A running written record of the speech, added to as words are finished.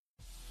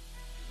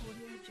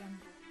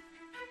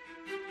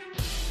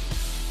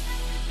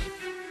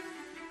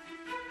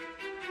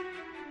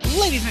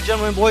Ladies and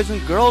gentlemen, boys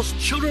and girls,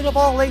 children of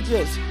all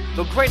ages,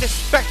 the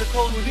greatest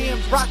spectacle is being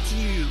brought to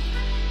you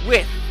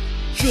with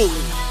Julie,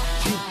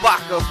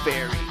 Chewbacca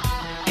Fairy,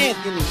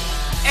 Anthony,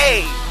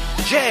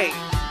 A.J.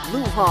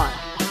 Lujan,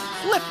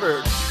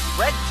 Clifford,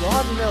 Red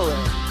John Miller,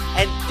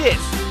 and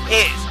this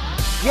is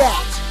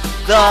Get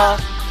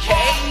the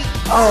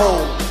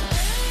K.O.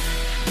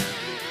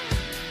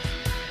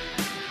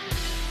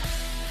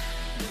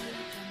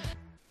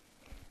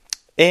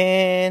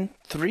 In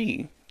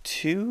 3,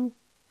 2,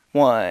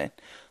 1.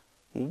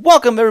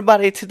 Welcome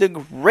everybody to the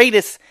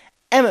greatest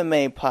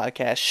MMA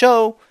podcast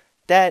show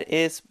that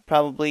is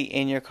probably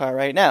in your car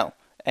right now,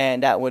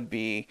 and that would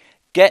be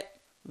Get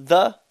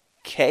the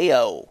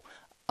KO.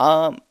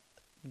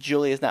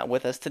 Julie is not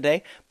with us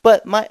today,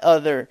 but my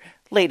other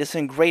latest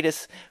and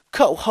greatest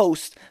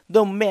co-host,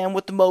 the man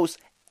with the most,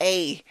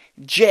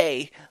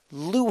 A.J.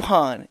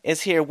 Lujan,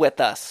 is here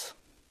with us.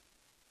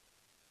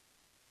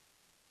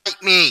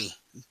 Like me.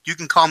 You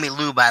can call me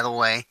Lou, by the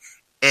way.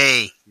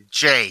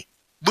 A.J.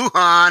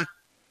 Lujan.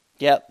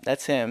 Yep,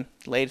 that's him.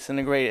 Latest and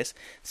the greatest.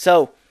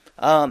 So,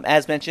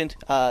 as mentioned,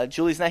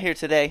 Julie's not here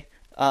today.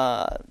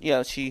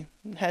 She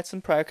had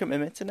some prior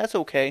commitments, and that's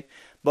okay.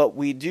 But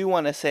we do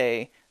want to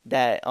say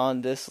that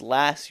on this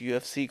last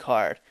UFC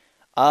card,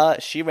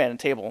 she ran a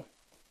table.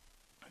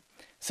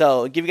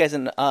 So, give you guys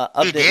an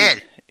update. She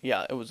did.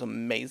 Yeah, it was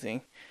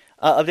amazing.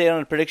 Update on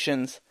the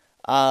predictions.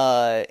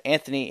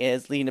 Anthony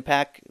is leading the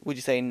pack. Would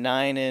you say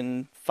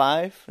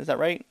 9-5? Is that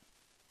right?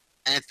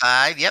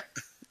 9-5, yep.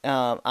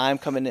 I'm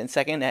coming in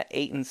second at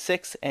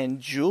 8-6, and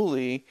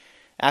Julie,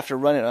 after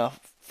running a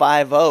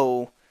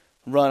 5-0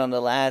 run on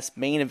the last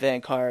main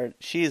event card,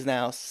 she is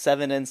now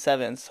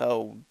 7-7.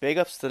 So big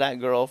ups to that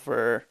girl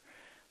for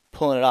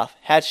pulling it off.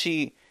 Had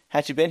she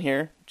been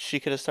here, she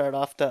could have started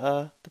off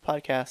the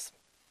podcast.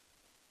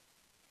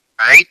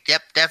 Right?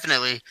 Yep,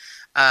 definitely.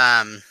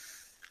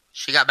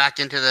 She got back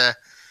into the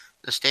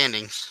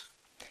standings.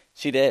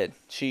 She did.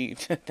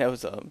 That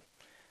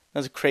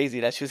was crazy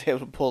that she was able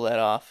to pull that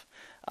off.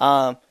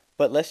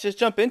 But let's just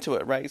jump into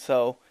it, right?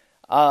 So,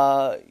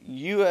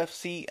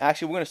 UFC.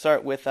 Actually, we're going to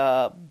start with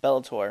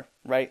Bellator,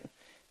 right?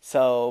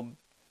 So,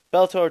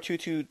 Bellator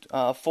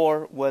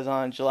 224 was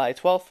on July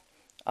 12th.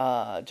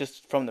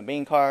 Just from the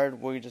main card,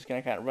 we're just going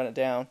to kind of run it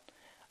down.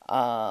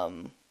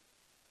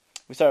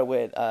 We started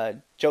with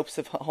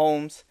Joseph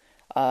Holmes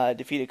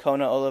defeated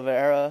Conor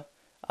Oliveira.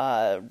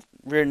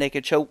 Rear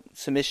naked choke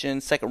submission,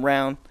 second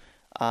round.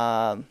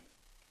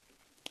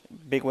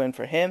 Big win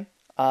for him.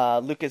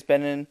 Lucas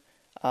Benin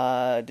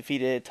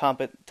defeated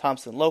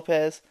Thompson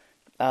Lopez.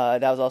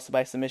 That was also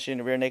by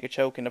submission, rear naked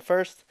choke in the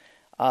first.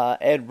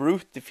 Ed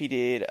Ruth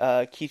defeated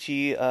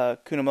Kichi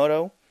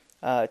Kunamoto,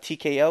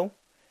 TKO.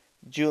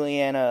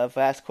 Juliana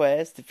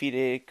Vasquez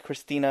defeated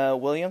Christina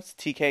Williams,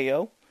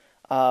 TKO.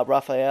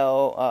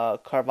 Rafael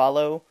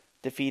Carvalho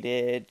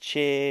defeated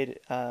Chid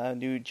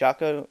Njokuani.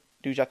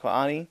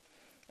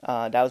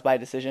 That was by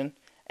decision.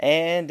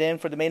 And then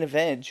for the main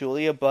event,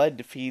 Julia Budd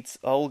defeats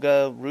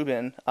Olga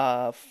Rubin,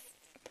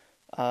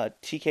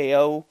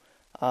 TKO,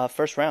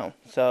 first round.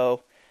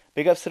 So,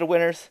 big ups to the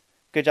winners.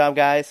 Good job,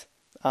 guys.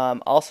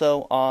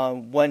 Also,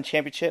 on One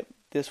Championship,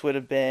 this would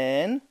have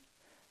been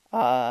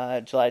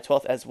July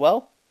 12th as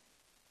well.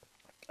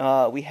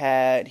 We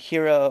had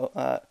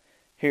Hiroki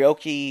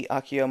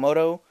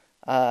Akimoto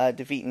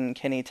defeating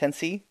Kenny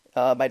Tensei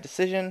by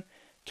decision.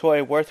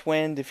 Toy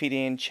Worthwin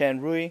defeating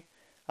Chen Rui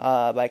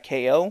by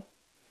KO.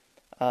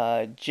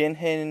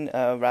 Jinhin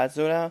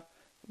Razuna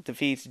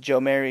defeats Joe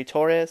Mary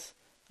Torres.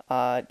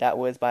 That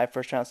was by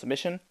first round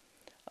submission.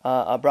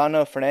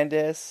 Abrano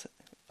Fernandez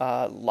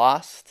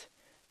lost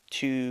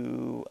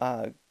to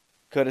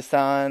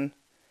Gudashan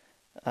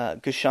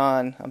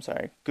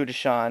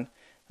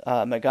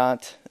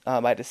Magant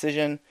by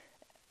decision.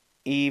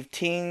 Eve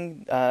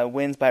Ting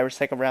wins by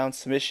second round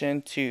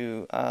submission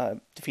to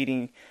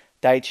defeating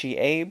Daichi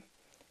Abe.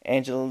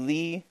 Angela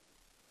Lee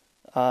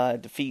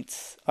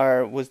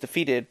was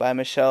defeated by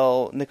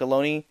Michelle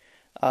Nicoloni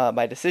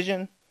by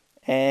decision.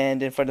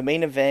 And then for the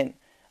main event,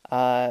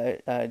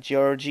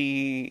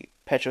 Georgi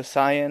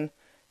Petrosyan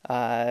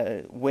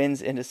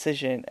wins in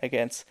decision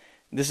against,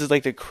 this is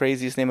like the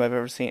craziest name I've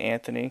ever seen,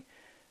 Anthony,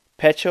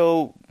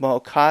 Pecho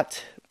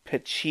Mokat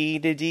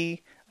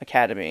Pechididi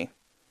Academy.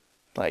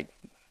 Like,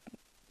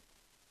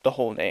 the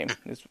whole name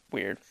is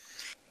weird.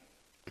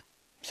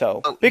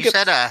 So, you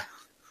said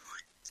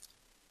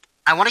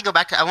I want to go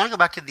back to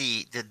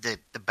the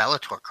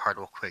Bellator card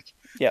real quick.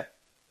 Yeah.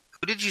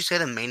 Who did you say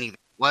the main event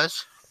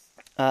was?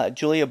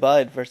 Julia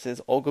Budd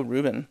versus Olga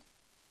Rubin.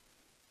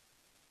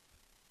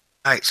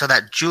 All right, so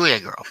that Julia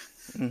girl.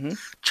 Mm-hmm.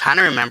 Trying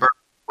to remember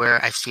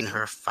where I've seen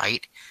her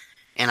fight,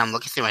 and I'm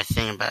looking through my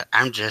thing, but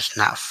I'm just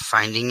not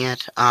finding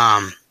it.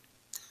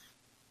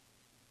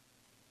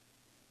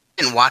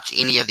 Didn't watch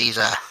any of these.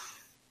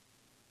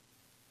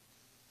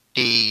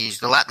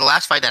 The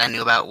last fight that I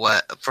knew about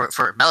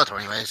for Bellator,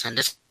 anyways, and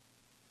this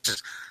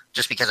is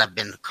just because I've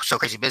been so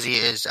crazy busy,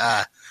 is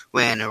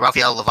when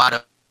Rafael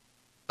Lovato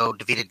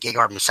defeated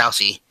Gegard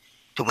Mousasi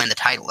to win the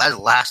title. That's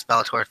the last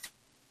Bellator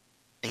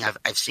thing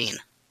I've seen.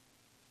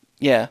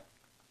 Yeah.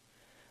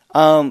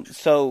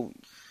 So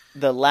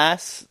the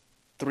last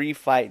three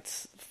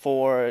fights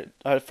for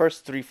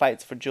first three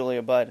fights for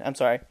Julia Budd. I'm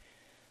sorry,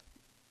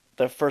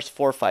 the first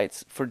four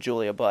fights for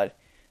Julia Budd.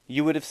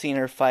 You would have seen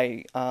her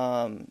fight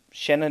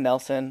Shannon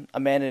Nelson,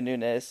 Amanda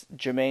Nunes,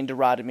 Jermaine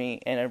Dorotimi,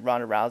 and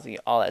Ronda Rousey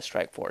all at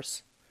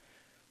Strikeforce.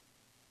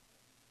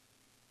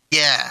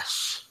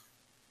 Yes.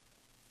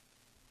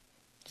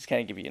 Just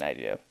kind of give you an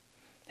idea.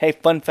 Hey,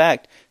 fun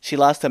fact: she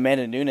lost to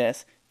Amanda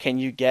Nunes. Can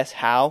you guess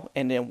how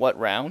and in what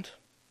round?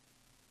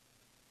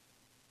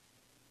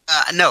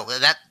 No,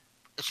 that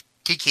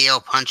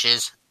TKO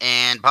punches,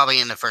 and probably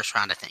in the first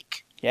round, I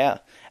think. Yeah,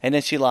 and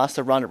then she lost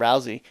to Ronda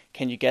Rousey.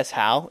 Can you guess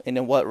how and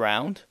in what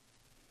round?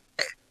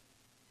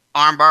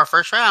 Armbar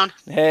first round.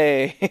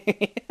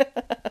 Hey.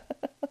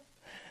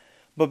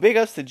 But big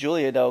ups to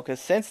Julia, though, because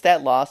since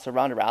that loss to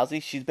Ronda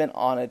Rousey, she's been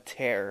on a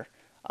tear.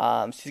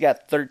 She's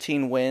got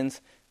 13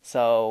 wins,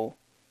 so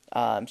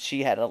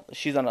she's on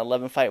an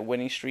 11-fight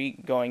winning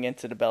streak going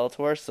into the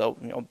Bellator. So,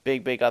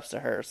 big ups to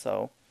her.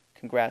 So,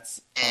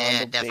 congrats on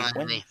the definitely.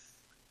 big win.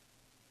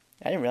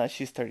 I didn't realize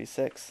she's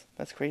 36.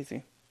 That's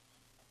crazy.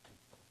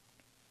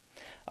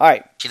 All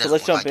right, so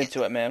let's jump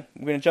into it, man.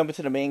 We're going to jump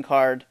into the main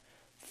card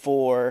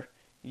for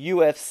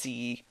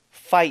UFC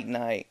Fight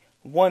Night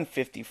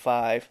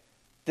 155.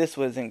 This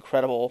was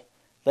incredible.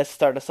 Let's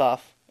start us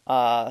off.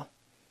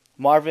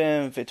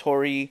 Marvin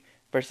Vettori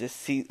versus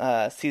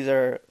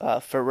Cesar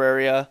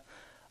Ferreira.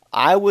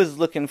 I was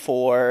looking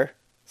for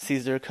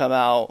Cesar to come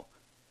out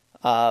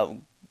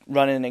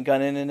running and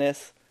gunning in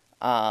this.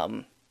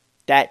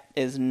 That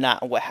is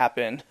not what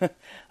happened.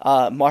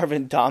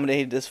 Marvin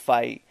dominated this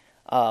fight.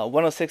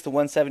 106 to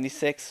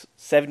 176,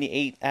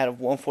 78 out of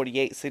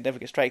 148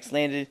 significant strikes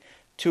landed,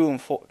 2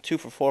 for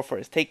 4 for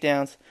his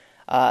takedowns.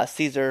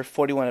 Cesar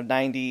 41 of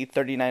 90,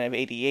 39 of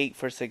 88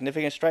 for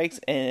significant strikes,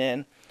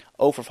 and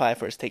 0 for 5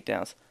 for his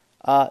takedowns.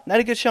 Not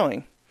a good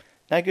showing.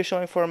 Not a good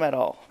showing for him at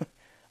all.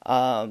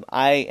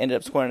 I ended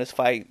up scoring this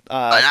fight.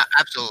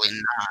 Absolutely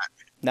not.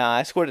 Nah,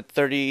 I scored at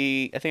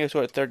 30. I think I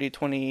scored at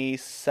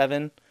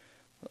 30-27.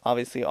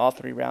 Obviously, all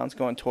three rounds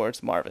going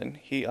towards Marvin.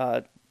 He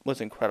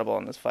was incredible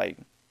in this fight.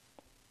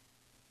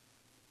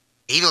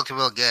 He looked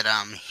real good.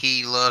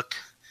 He looked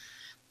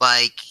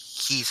like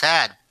he's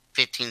had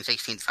 15,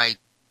 16 fights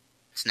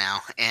now,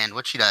 and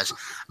what she does.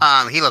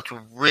 He looked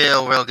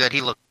real good.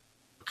 He looked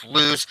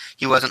loose.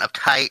 He wasn't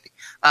uptight.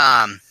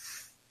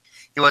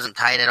 He wasn't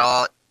tight at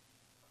all.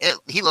 It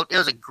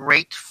was a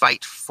great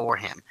fight for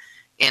him,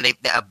 and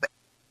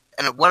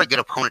what a good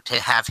opponent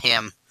to have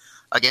him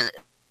again.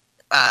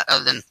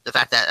 Other than the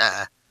fact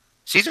that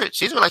Cesar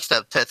likes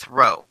to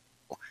throw,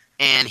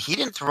 and he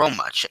didn't throw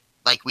much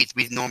like we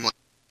normally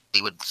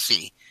would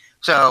see.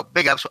 So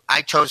big ups.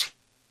 I chose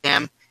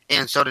him,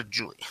 and so did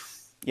Julie.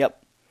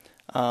 Yep.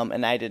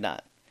 And I did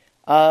not.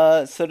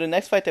 So the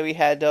next fight that we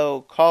had,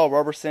 though, Carl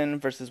Roberson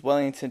versus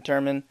Wellington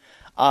Turman.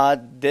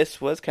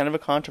 This was kind of a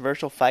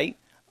controversial fight.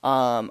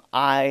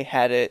 I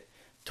had it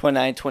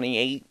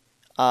 29-28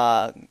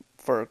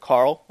 for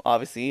Carl.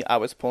 Obviously, I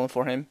was pulling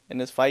for him in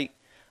this fight.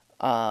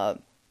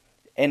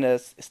 In a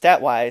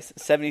stat-wise,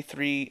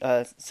 79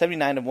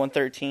 of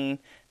 113,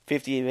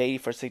 50 of 80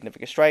 for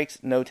significant strikes,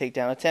 no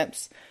takedown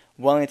attempts.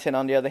 Wellington,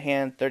 on the other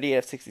hand, 38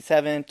 of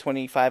 67,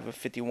 25 of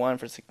 51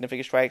 for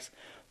significant strikes,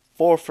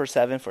 4 for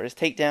 7 for his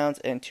takedowns,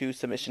 and 2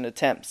 submission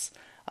attempts.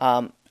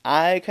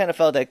 I kind of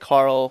felt that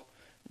Carl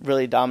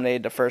really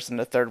dominated the first and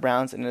the third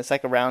rounds, and in the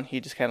second round, he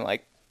just kind of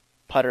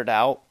puttered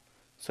out,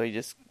 so he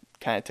just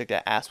kind of took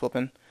that ass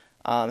whooping.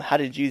 How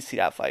did you see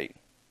that fight?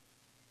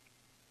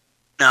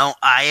 No,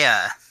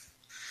 I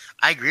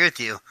agree with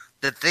you.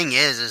 The thing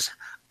is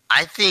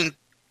I think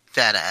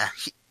that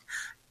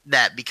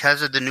that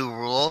because of the new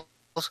rules,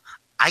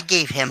 I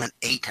gave him an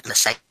 8 in the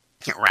second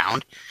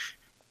round,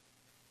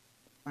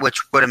 which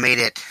would have made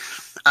it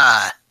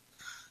a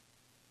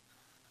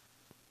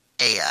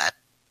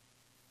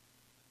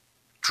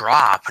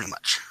draw, pretty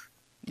much.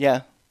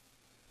 Yeah.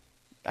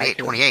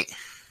 28.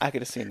 I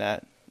could have seen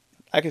that.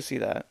 I could see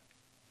that.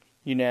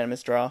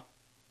 Unanimous draw.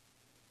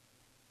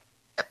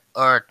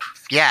 Or,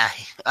 yeah.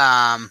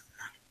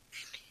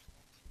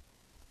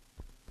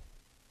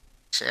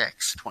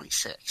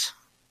 26.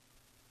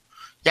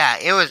 Yeah,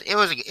 it was.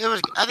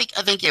 I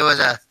think it was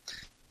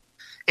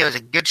a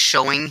good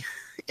showing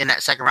in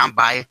that second round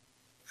by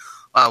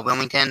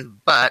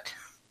Wilmington, but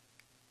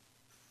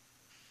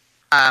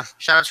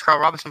shout out to Carl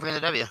Robinson for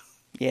getting the W.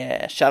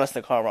 Yeah, shout out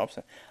to Carl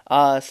Robinson.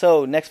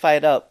 So next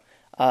fight up,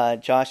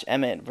 Josh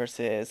Emmett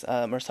versus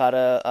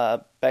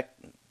Mirsada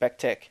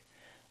Bektic.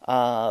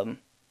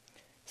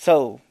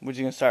 So we're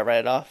just gonna start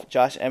right off.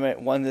 Josh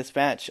Emmett won this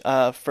match.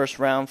 First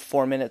round,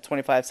 4 minutes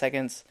 25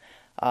 seconds.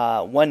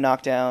 1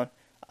 knockdown.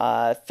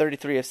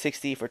 33 of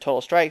 60 for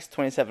total strikes.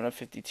 27 of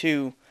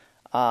 52.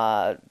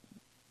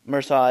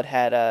 Mirsad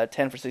had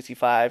 10 for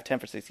 65, 10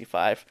 for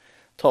 65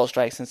 total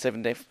strikes and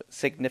 7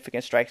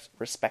 significant strikes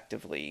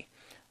respectively.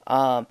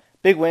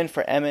 Big win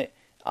for Emmett.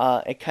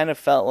 It kind of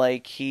felt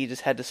like he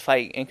just had this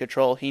fight in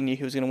control. He knew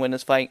he was going to win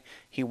this fight.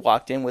 He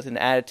walked in with an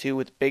attitude,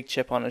 with a big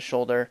chip on his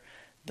shoulder.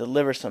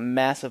 delivered some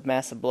massive,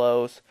 massive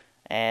blows,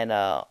 and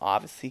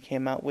obviously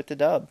came out with the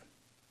dub.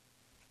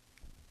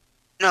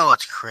 You know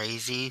what's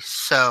crazy?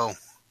 So,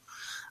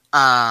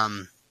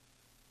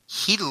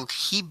 he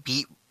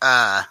beat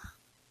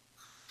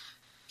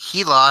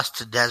he lost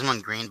to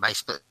Desmond Green by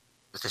split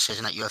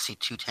decision at UFC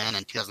 210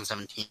 in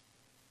 2017.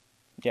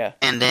 Yeah,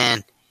 and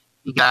then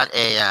he got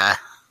a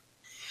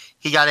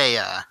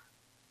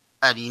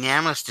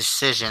unanimous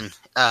decision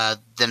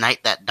the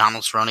night that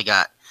Donald Cerrone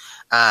got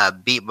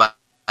beat by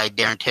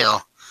Darren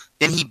Till.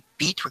 Then he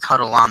beat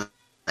Ricardo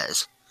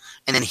Lamas,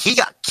 and then he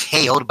got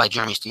KO'd by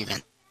Jeremy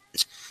Stevens.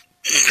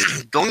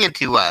 Going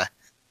into the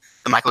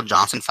Michael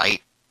Johnson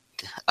fight,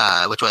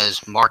 which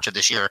was March of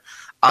this year,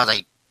 I was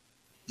like,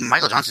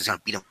 Michael Johnson's going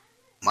to beat him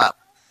up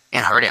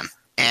and hurt him.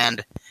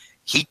 And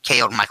he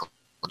KO'd Michael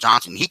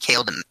Johnson. He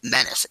KO'd the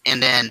Menace.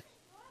 And then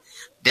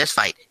this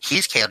fight,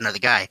 he's KO'd another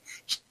guy.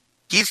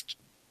 He's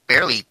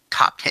barely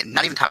top 10,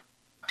 not even top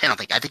 10, I don't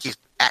think. I think he's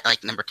at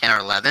like number 10 or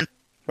 11.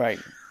 right.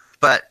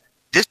 But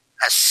this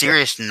has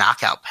serious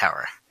knockout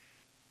power.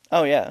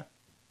 Oh, yeah.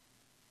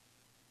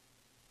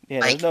 Yeah,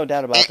 Like, there's no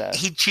doubt about that.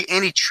 He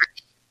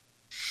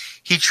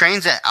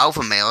trains at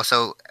Alpha Male,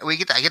 so I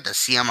get to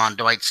see him on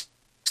Dwight's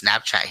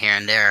Snapchat here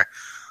and there.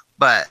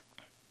 But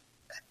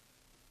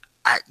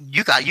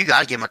you got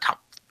to give him a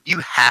top. You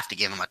have to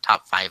give him a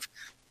top 5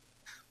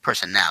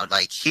 person now.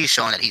 Like, he's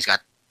showing that he's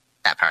got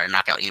that power to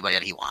knock out anybody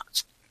that he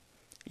wants.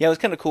 Yeah, it was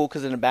kind of cool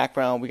because in the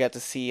background we got to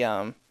see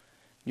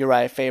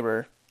Uriah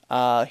Faber.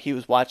 He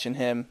was watching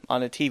him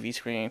on a TV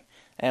screen,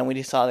 and when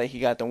he saw that he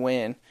got the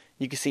win,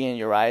 you could see in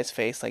Uriah's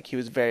face like he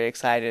was very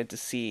excited to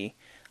see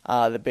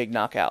the big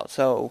knockout.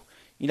 So,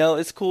 you know,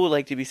 it's cool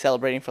like to be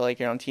celebrating for like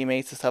your own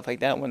teammates and stuff like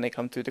that when they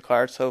come through the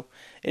card. So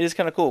it is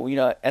kind of cool. You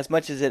know, as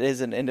much as it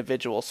is an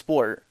individual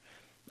sport,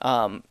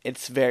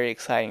 it's very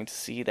exciting to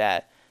see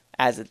that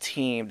as a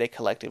team they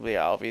collectively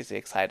are obviously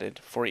excited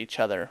for each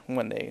other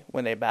when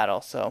they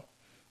battle. So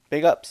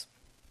big ups.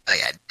 Oh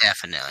yeah,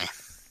 definitely.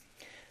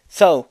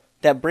 So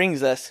that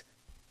brings us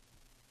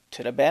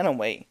to the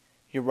bantamweight.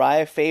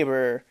 Uriah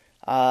Faber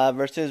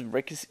versus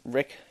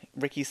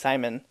Ricky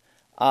Simon.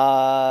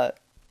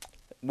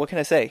 What can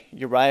I say?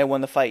 Uriah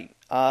won the fight.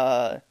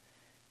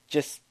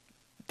 Just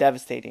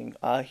devastating.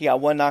 He got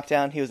one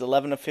knockdown. He was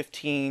 11 of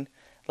 15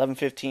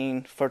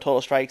 for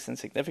total strikes and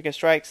significant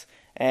strikes.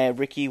 And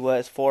Ricky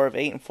was 4 of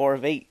 8 and 4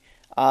 of 8.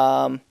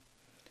 I'm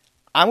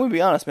going to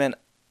be honest, man.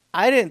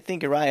 I didn't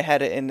think Uriah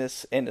had it in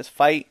this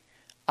fight.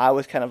 I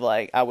was kind of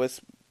like, I don't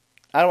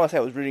want to say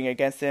I was rooting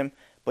against him,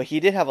 but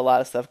he did have a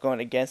lot of stuff going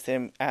against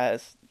him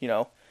as, you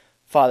know,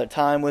 Father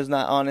Time was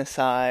not on his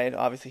side.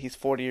 Obviously, he's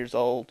 40 years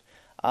old.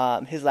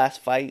 His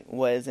last fight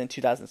was in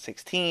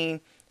 2016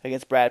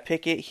 against Brad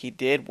Pickett. He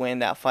did win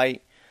that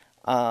fight.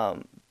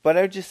 But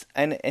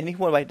and he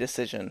won by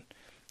decision.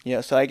 You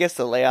know, so I guess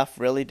the layoff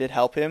really did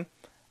help him.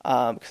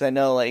 Because I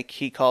know, like,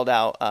 he called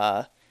out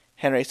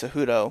Henry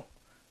Cejudo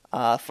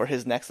for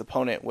his next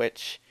opponent,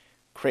 which,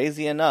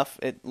 crazy enough,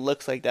 it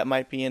looks like that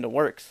might be in the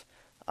works.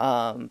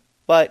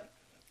 But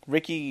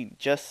Ricky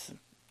just,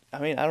 I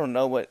mean, I don't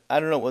know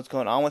what's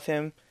going on with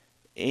him.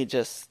 He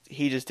just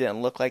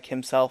didn't look like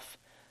himself,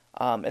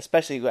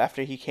 especially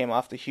after he came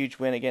off the huge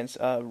win against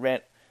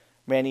Randy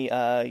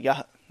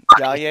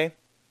Yahya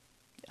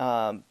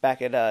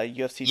back at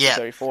UFC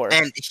 234.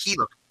 And he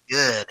looked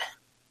good.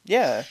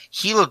 Yeah,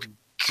 he looked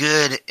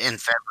good in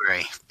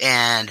February,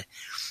 and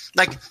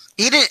like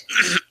he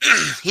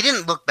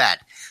didn't look bad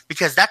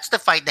because that's the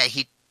fight that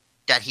he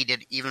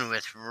did even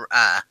with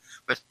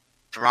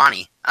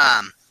Ronnie.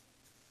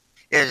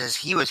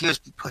 He was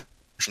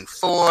pushing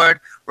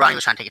forward. Ronnie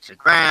was trying to take it to the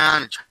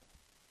ground,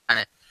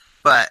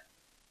 but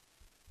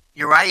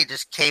Uriah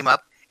just came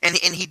up and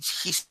he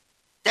said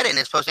it in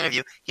his post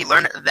interview. He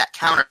learned that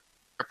counter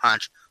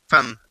punch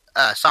from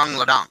Song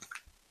Ladong.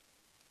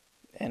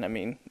 And I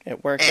mean,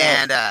 it worked out.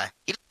 And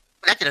he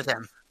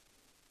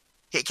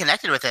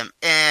connected with him.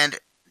 And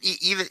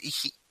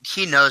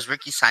he knows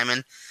Ricky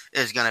Simon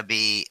is going to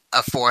be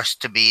a force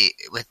to be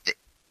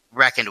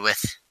reckoned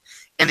with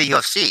in the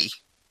UFC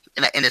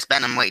in this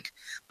bantamweight.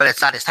 But it's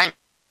not his time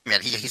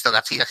yet. He's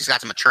got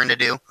some maturing to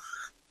do.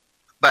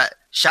 But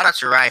shout out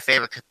to Uriah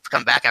Faber for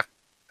coming back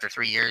after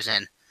 3 years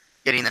and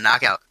getting the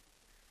knockout.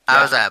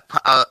 Yeah.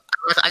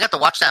 I got to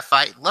watch that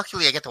fight.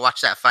 Luckily, I get to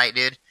watch that fight,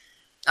 dude.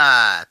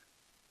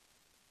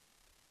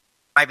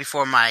 Right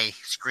before my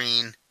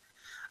screen,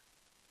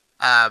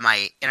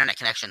 my internet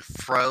connection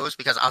froze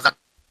because I was at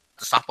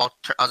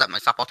my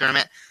softball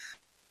tournament.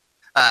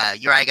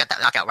 Uriah got that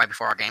knockout right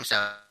before our game,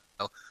 so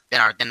then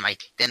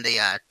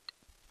the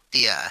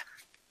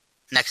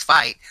next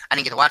fight I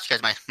didn't get to watch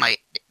because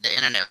the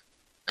internet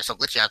was so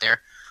glitchy out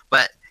there.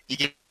 But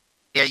you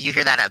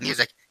hear that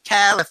music,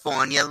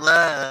 California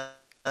Love,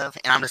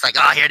 and I'm just like,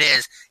 oh, here it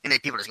is, and then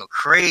people just go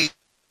crazy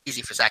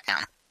for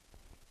Zacktown.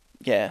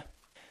 Yeah.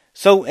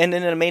 So, and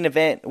in the main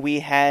event, we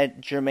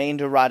had Germaine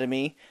de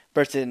Randamie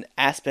versus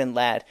Aspen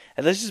Ladd.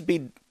 And let's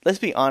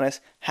be honest,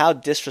 how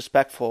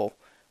disrespectful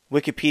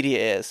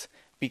Wikipedia is,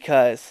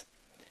 because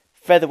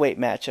featherweight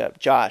matchup,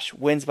 Josh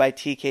wins by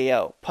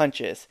TKO,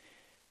 punches.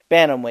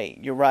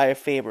 Bantamweight, Uriah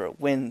Faber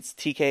wins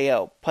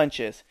TKO,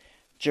 punches.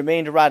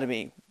 Jermaine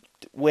Durandamy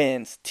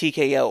wins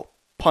TKO,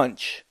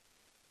 punch.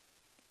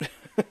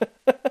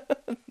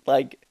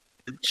 Like,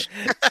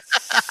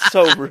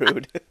 so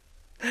rude.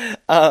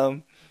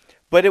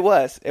 But it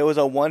was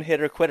a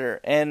one-hitter quitter.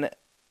 And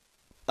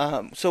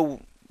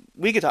so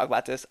we could talk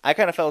about this. I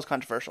kind of felt it was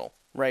controversial,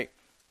 right?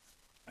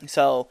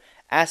 So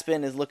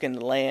Aspen is looking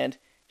to land.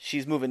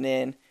 She's moving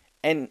in.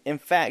 And in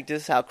fact,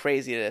 this is how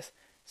crazy it is.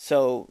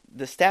 So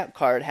the stat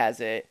card has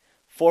it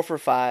 4 for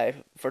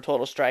 5 for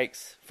total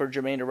strikes for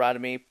Jermaine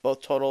Durandamy,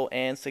 both total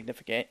and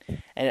significant,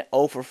 and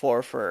 0 for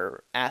 4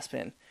 for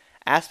Aspen.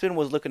 Aspen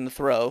was looking to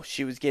throw.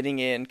 She was getting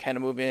in, kind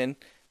of moving,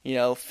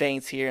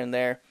 feints here and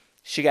there.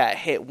 She got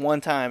hit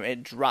one time.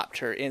 It dropped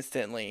her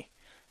instantly.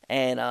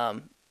 And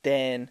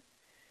then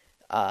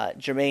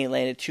Jermaine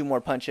landed 2 more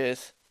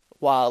punches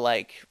while,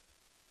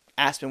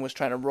 Aspen was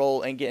trying to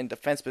roll and get in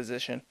defense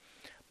position.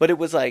 But it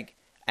was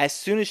as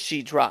soon as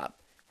she dropped,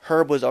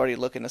 Herb was already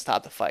looking to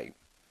stop the fight.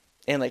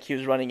 And, he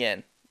was running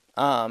in.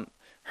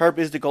 Herb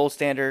is the gold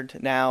standard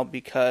now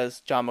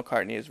because John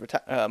McCarthy is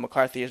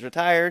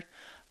retired.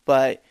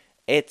 But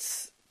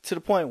it's to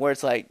the point where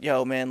it's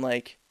yo,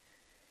 man,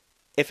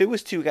 if it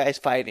was 2 guys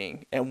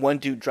fighting and one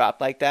dude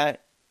dropped like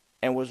that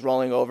and was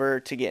rolling over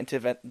to get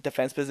into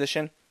defense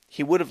position,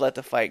 he would have let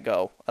the fight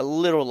go a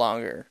little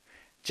longer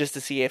just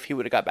to see if he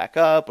would have got back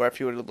up or if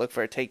he would have looked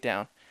for a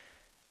takedown.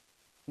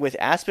 With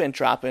Aspen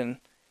dropping,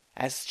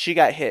 as she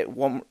got hit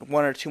one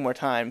or 2 more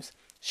times,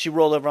 she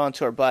rolled over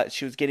onto her butt.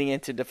 She was getting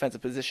into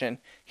defensive position.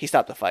 He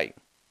stopped the fight.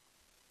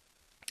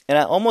 And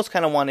I almost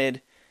kind of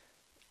wanted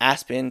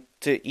Aspen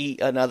to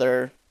eat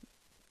another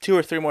 2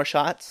 or 3 more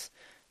shots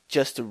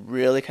just to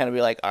really kind of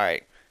be all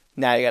right,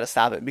 now you got to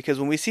stop it. Because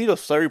when we see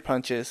those flurry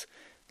punches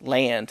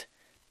land,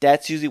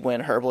 that's usually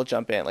when Herb will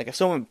jump in. If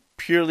someone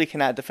purely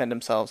cannot defend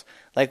themselves,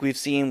 like we've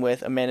seen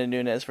with Amanda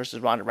Nunes versus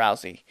Ronda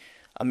Rousey,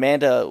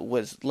 Amanda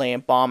was laying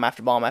bomb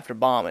after bomb after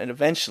bomb, and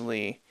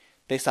eventually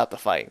they stopped the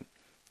fight.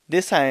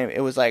 This time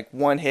it was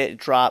one hit,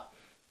 drop,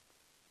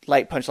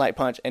 light punch,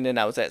 and then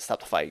that was it,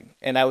 stop the fight.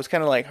 And I was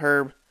kind of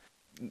Herb,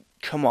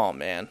 come on,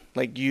 man.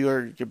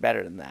 You're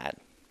better than that.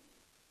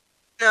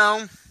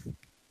 No.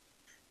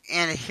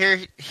 And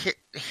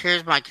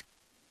here's my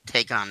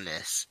take on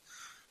this.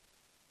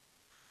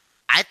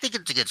 I think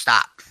it's a good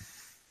stop.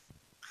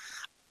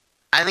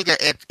 I think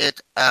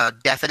it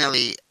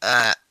definitely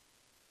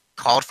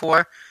called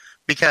for,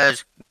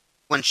 because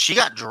when she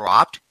got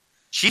dropped,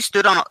 she sat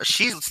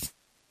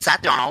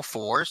there on all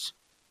fours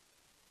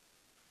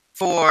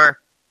for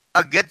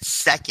a good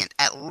second,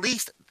 at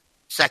least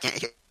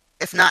second,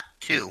 if not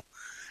 2,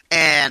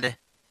 and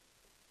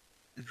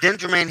then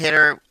Jermaine hit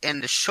her in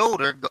the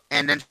shoulder,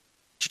 and then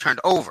she turned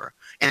over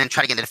and then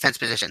tried to get in the defense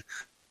position.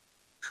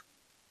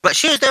 But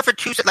she was there for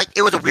 2 seconds.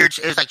 It was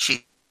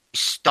she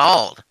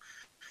stalled.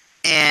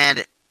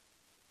 And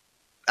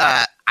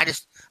there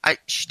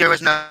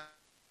was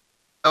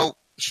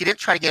she didn't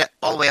try to get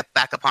all the way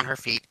back up on her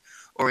feet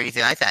or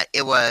anything like that.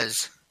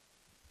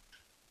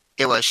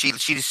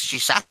 She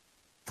sat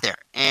there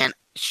and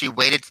she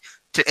waited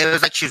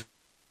it was she was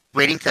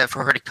waiting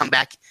for her to come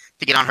back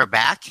to get on her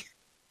back.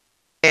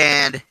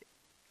 And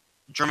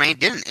Jermaine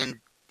didn't. And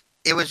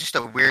it was just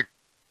a weird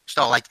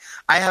stall.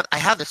 I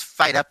have this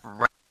fight up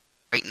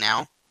right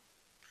now.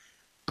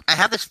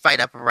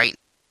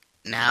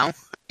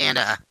 And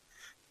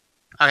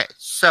okay,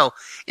 so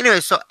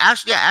anyway,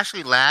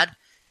 Ashley Ladd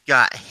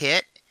got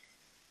hit,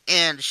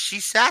 and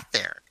she sat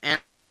there, and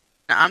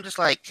I'm just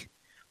why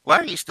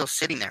are you still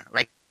sitting there?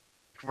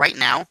 Right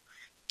now,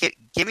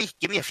 give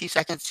me a few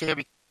seconds here,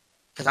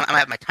 because I'm gonna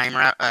have my timer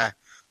out,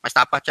 my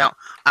stopwatch out.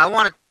 I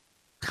want to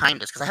time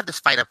this because I have this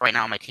fight up right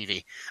now on my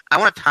TV. I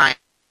want to time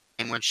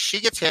when she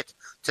gets hit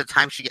to the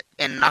time she gets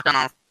and knocked down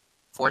on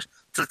force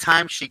to the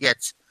time she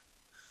gets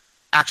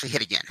actually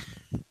hit again,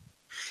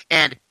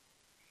 and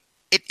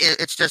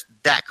it's just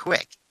that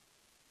quick.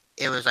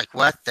 It was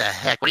what the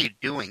heck? What are you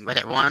doing? Right,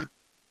 everyone?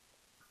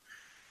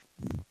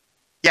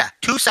 Yeah,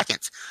 2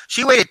 seconds.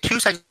 She waited 2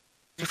 seconds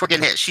before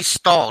getting hit. She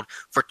stalled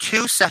for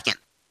 2 seconds.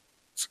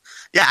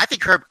 Yeah, I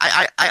think Herb.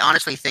 I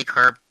honestly think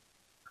Herb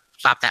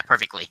stopped that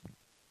perfectly.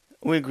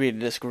 We agree to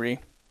disagree.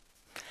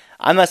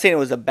 I'm not saying it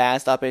was a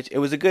bad stoppage. It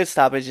was a good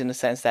stoppage in the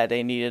sense that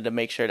they needed to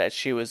make sure that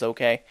she was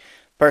okay.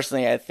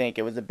 Personally, I think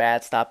it was a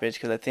bad stoppage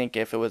because I think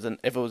if it was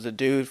a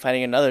dude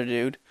fighting another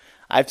dude,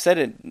 I've said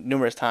it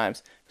numerous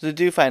times, if it was a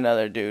dude fighting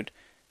another dude,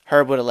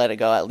 Herb would have let it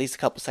go at least a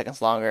couple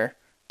seconds longer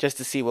just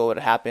to see what would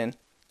have happened,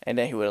 and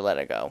then he would have let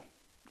it go.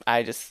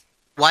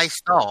 Why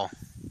stall?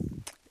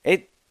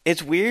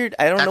 It's weird.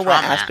 I don't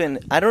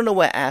know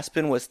what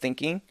Aspen was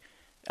thinking.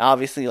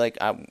 Obviously,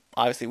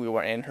 obviously we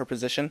weren't in her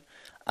position,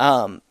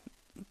 but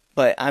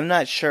I'm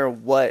not sure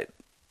what,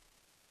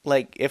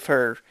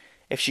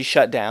 if she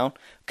shut down.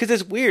 Because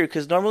it's weird,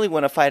 because normally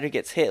when a fighter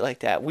gets hit like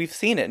that, we've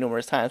seen it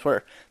numerous times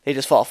where they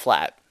just fall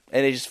flat,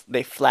 and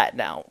they flatten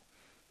out.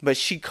 But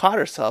she caught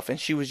herself, and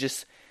she was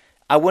just,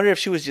 I wonder if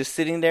she was just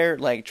sitting there,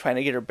 trying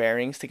to get her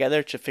bearings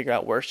together to figure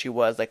out where she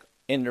was,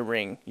 in the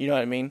ring. You know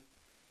what I mean?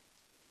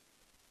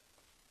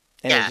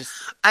 And it Yeah,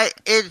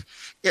 just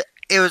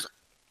it was.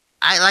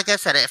 Like I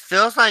said, it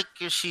feels like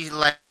she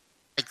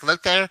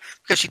looked there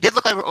because she did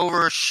look like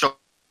over her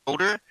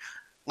shoulder,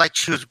 like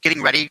she was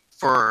getting ready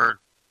for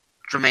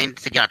Jermaine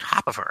to get on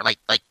top of her,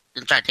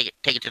 and try to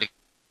take it to the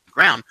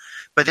ground.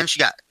 But then she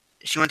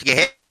went to get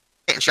hit,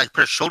 and she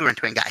put her shoulder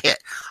into it and got hit.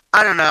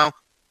 I don't know.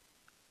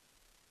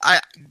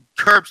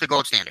 Curb's the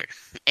gold standard,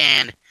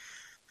 and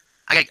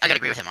I got to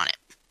agree with him on it.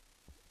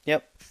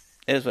 Yep,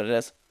 it is what it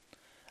is.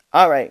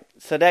 All right,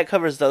 so that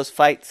covers those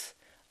fights.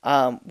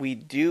 We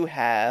do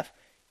have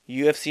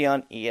UFC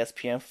on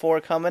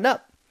ESPN4 coming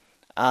up.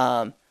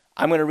 I'm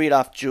going to read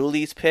off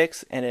Julie's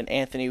picks, and then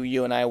Anthony,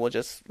 you and I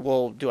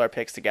we'll do our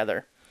picks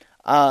together.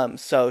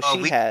 So Well,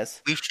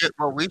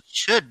 what we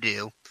should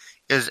do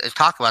is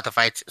talk about the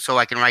fights so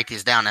I can write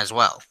these down as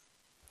well.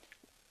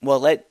 Well,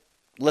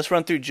 let's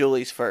run through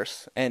Julie's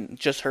first and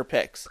just her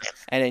picks,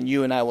 and then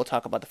you and I will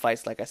talk about the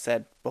fights like I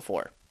said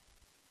before.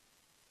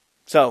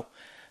 So,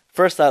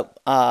 first up,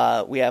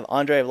 we have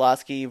Andrei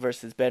Arlovski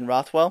versus Ben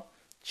Rothwell.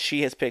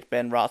 She has picked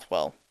Ben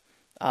Rothwell.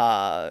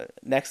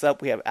 Next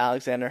up, we have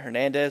Alexander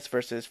Hernandez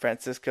versus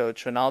Francisco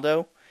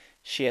Trinaldo.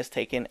 She has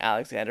taken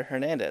Alexander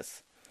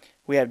Hernandez.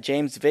 We have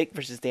James Vick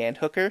versus Dan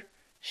Hooker.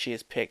 She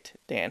has picked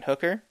Dan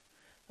Hooker.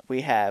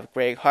 We have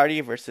Greg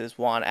Hardy versus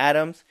Juan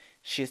Adams.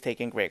 She has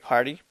taken Greg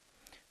Hardy.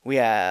 We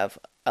have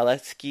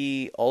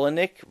Alexei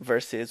Olenek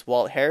versus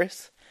Walt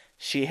Harris.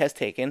 She has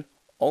taken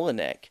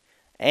Olenek.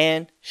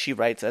 And she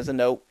writes as a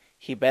note,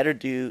 he better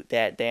do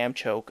that damn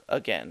choke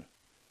again.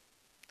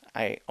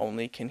 I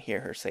only can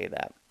hear her say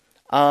that.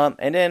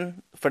 And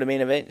then for the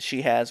main event,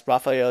 she has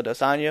Rafael Dos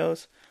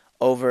Anjos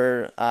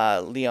over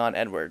Leon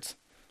Edwards.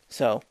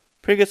 So,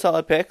 pretty good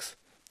solid picks.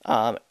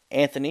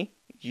 Anthony,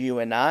 you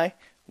and I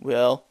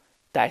will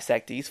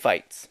dissect these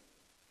fights.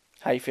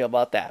 How you feel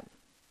about that?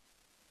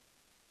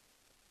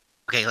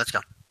 Okay, let's go.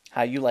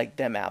 How you like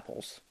them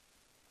apples?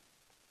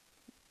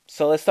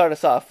 So let's start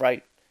us off,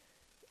 right?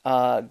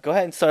 Go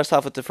ahead and start us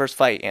off with the first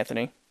fight,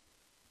 Anthony.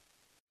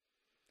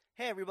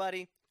 Hey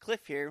everybody,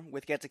 Cliff here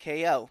with Get to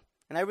KO,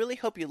 and I really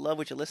hope you love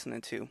what you're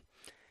listening to.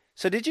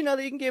 So did you know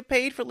that you can get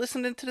paid for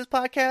listening to this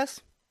podcast?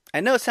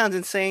 I know it sounds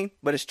insane,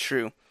 but it's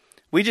true.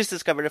 We just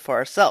discovered it for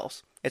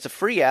ourselves. It's a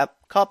free app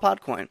called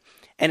Podcoin,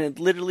 and it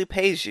literally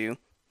pays you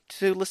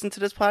to listen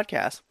to this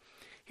podcast.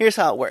 Here's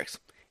how it works.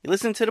 You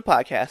listen to the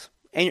podcast,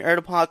 and you earn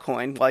a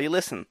Podcoin while you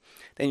listen.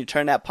 Then you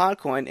turn that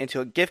Podcoin into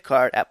a gift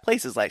card at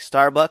places like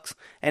Starbucks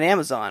and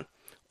Amazon.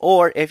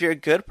 Or if you're a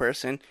good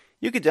person,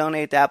 you could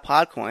donate that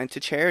Podcoin to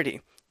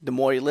charity. The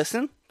more you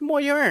listen, the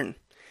more you earn.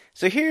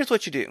 So here's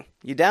what you do.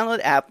 You download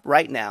the app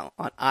right now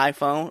on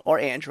iPhone or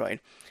Android,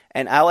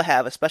 and I will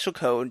have a special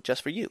code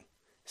just for you.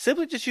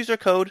 Simply just use our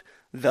code,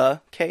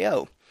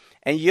 THEKO,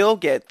 and you'll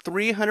get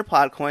 300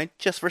 Podcoin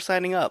just for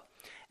signing up.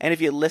 And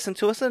if you listen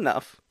to us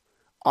enough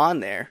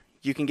on there,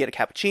 you can get a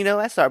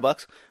cappuccino at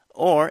Starbucks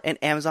or an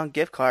Amazon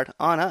gift card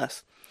on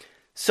us.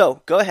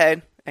 So go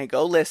ahead and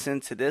go listen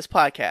to this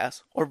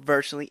podcast or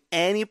virtually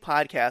any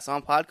podcast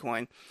on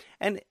Podcoin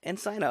and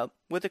sign up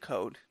with the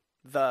code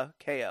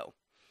THEKO.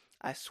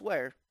 I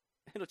swear,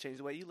 it'll change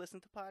the way you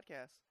listen to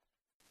podcasts.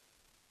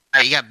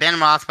 You got Ben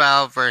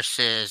Rothwell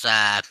versus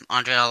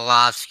Andrei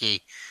Arlovski. You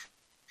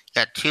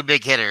got two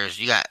big hitters.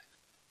 You got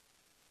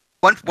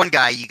one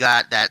guy you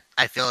got that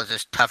I feel is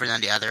just tougher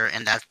than the other,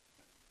 and that's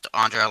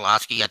Andrei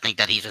Arlovski. I think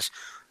that he's just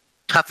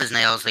tough as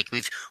nails. Like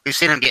we've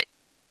seen him get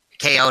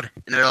KO'd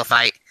in the middle of the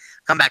fight,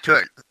 come back to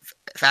it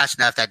fast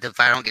enough that the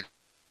fight don't get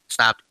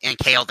stopped and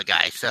KO the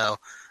guy. So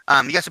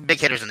you got some big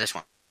hitters in this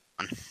one.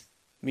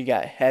 We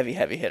got heavy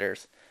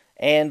hitters.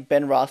 And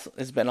Ben Ross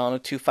has been on a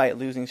 2-fight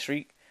losing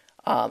streak.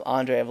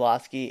 Andrei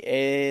Arlovski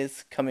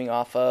is coming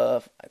off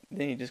of,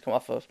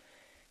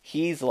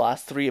 he's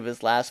lost 3 of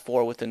his last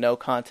 4 with the no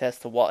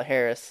contest to Walt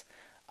Harris.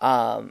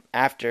 And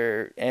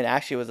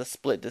actually it was a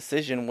split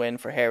decision win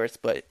for Harris,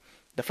 but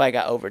the fight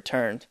got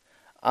overturned.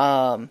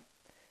 So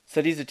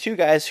these are 2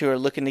 guys who are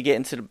looking to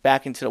get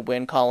back into the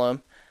win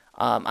column.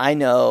 I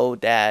know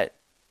that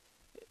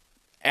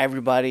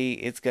everybody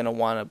is going to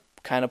want to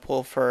kind of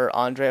pull for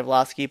Andrei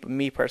Arlovski, but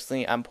me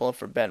personally, I'm pulling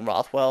for Ben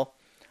Rothwell.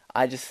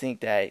 I just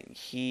think that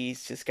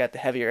he's just got the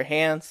heavier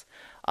hands.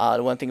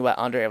 The one thing about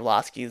Andrei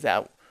Arlovski is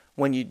that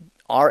when you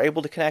are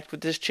able to connect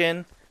with his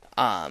chin,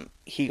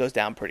 he goes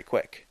down pretty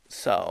quick.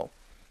 So,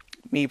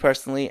 me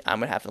personally, I'm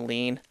going to have to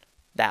lean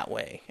that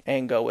way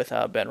and go with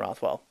Ben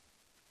Rothwell.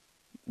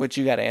 What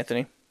you got,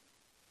 Anthony?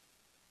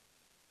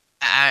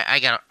 I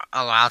got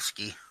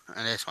Arlovski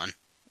on this one.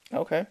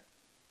 Okay.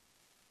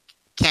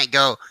 Can't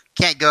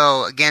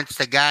go against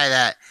the guy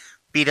that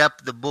beat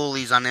up the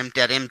bullies on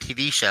that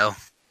MTV show.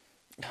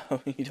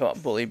 Oh, you talking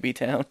about Bully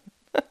Beatdown?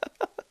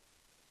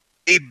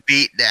 He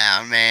beat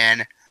down,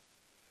 man.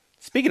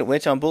 Speaking of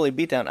which, on Bully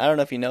Beatdown, I don't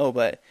know if you know,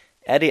 but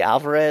Eddie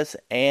Alvarez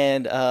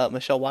and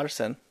Michelle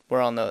Watterson were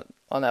on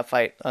that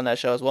fight on that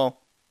show as well.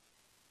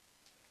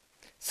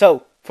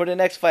 So for the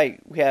next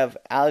fight, we have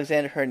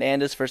Alexander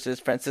Hernandez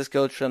versus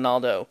Francisco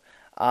Trinaldo.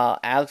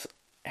 Alex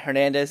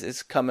Hernandez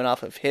is coming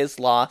off of his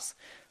loss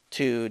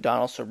to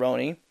Donald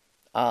Cerrone,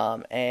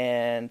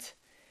 and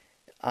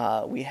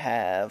We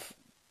have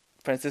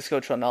Francisco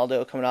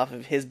Trinaldo coming off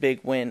of his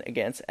big win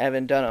against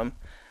Evan Dunham.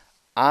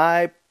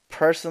 I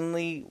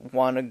personally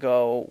want to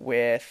go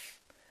with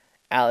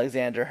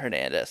Alexander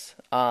Hernandez.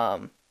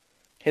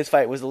 His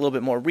fight was a little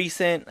bit more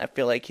recent. I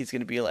feel like he's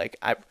going to be like,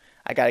 I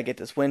got to get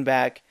this win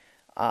back.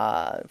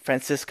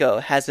 Francisco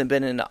hasn't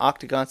been in the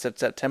octagon since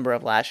September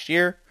of last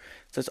year,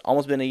 so it's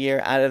almost been a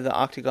year out of the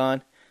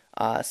octagon.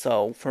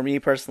 So for me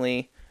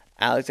personally,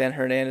 Alexander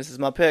Hernandez is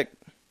my pick.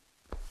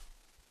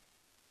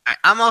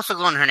 I'm also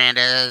going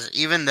Hernandez,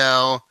 even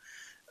though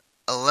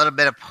a little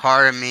bit of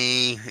part of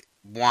me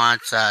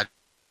wants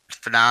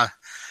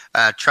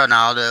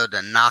Trinaldo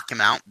to knock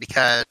him out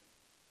because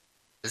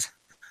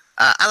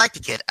I like the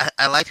kid.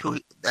 I like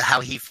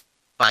how he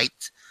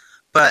fights,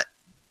 but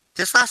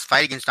this last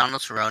fight against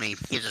Donald Cerrone,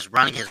 he's just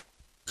running his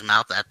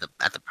mouth at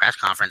the press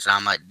conference, and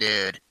I'm like,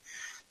 dude,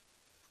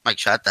 like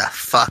shut the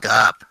fuck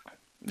up.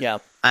 Yeah.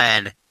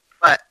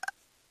 But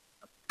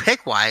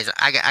pick wise,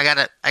 I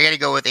gotta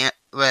go with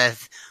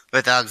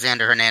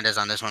Alexander Hernandez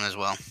on this one as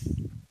well.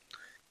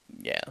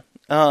 Yeah.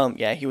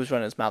 Yeah, he was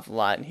running his mouth a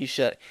lot, and he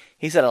said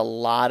a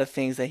lot of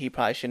things that he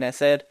probably shouldn't have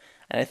said.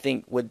 And I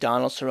think with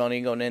Donald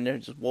Cerrone going in there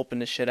just whooping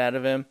the shit out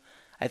of him,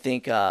 I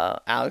think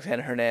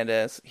Alexander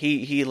Hernandez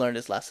he learned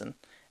his lesson,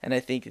 and I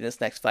think in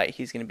this next fight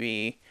he's going to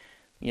be,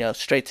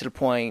 straight to the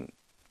point,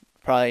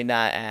 probably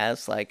not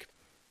as like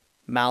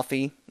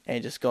mouthy,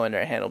 and just go in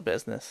there and handle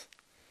business.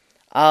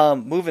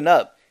 Moving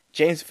up,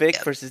 James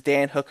Vick versus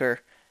Dan Hooker.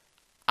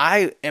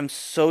 I am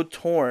so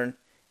torn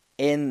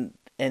in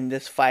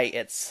this fight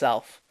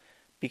itself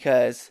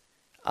because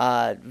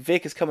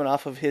Vick is coming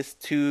off of his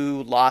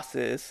 2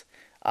 losses,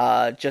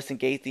 Justin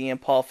Gaethje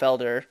and Paul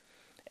Felder,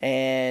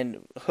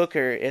 and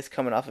Hooker is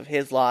coming off of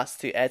his loss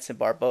to Edson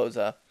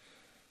Barboza.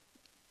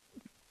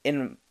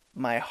 In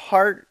my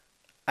heart,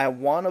 I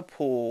want to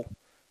pull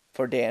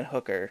for Dan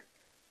Hooker,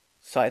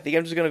 so I think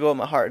I'm just gonna go with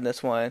my heart in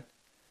this one.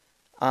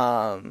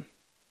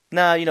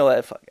 Nah, you know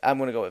what? I'm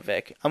gonna go with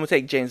Vick. I'm gonna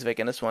take James Vick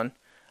in this one.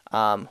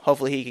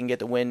 Hopefully he can get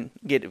the win,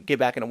 get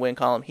back in the win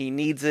column. He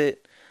needs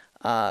it.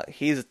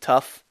 He's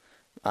tough.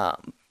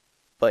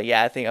 But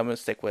yeah, I think I'm gonna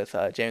stick with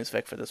James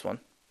Vick for this one.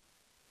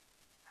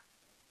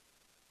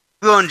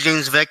 We're going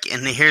James Vick,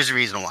 and here's the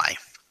reason why.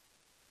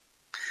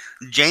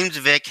 James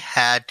Vick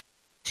had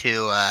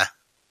to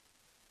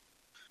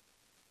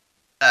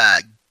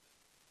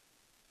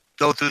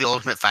go through the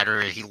Ultimate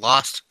Fighter. He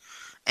lost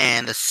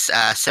in the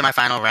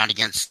semifinal round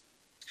against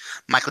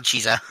Michael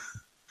Chiesa.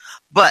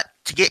 But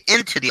to get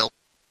into the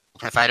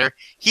Ultimate Fighter,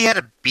 he had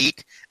to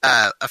beat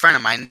a friend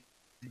of mine,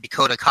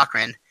 Dakota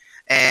Cochran.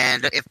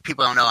 And if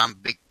people don't know, I'm a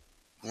big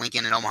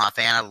Lincoln and Omaha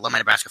fan. I love my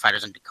Nebraska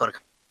fighters, and Dakota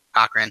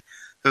Cochran,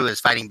 who is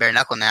fighting bare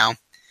knuckle now,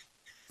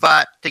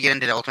 fought to get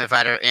into the Ultimate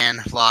Fighter and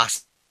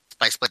lost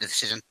by split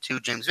decision to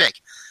James Vick.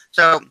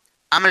 So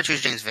I'm going to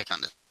choose James Vick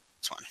on this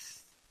one.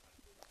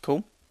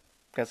 Cool.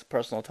 Got some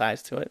personal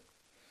ties to it.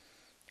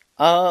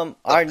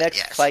 Our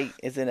next fight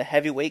is in a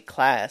heavyweight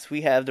class.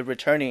 We have the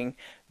returning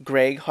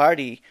Greg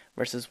Hardy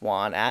versus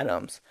Juan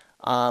Adams.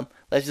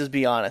 Let's just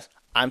be honest.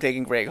 I'm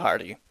taking Greg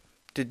Hardy.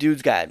 The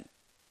dude's got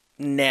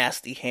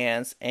nasty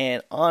hands,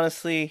 and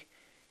honestly,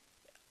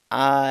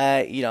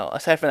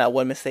 aside from that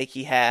one mistake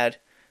he had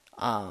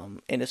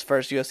in his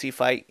first UFC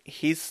fight,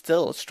 he's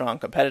still a strong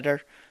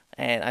competitor,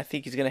 and I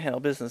think he's going to handle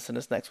business in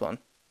this next one.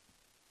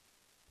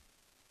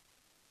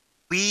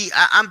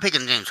 I'm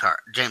picking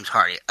James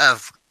Hardy,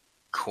 of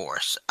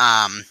course,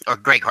 or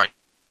Greg Hardy.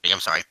 I'm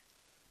sorry.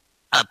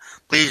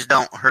 Please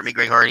don't hurt me,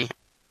 Greg Hardy.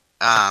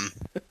 I'm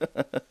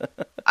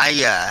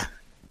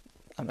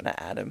gonna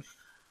add him.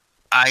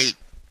 I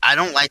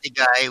don't like the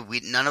guy.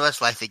 None of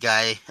us like the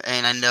guy,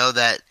 and I know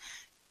that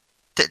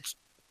it's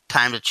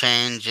time to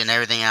change and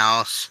everything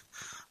else,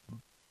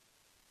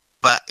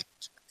 but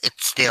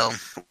it's still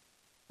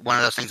one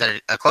of those things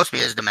that are close to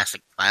me is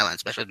domestic violence,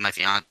 especially with my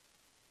fiance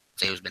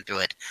who's been through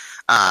it.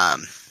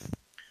 I'm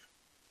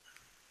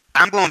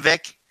going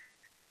Vic.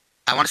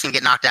 I want to see him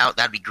get knocked out.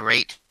 That'd be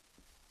great.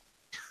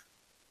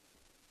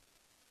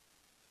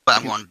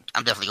 But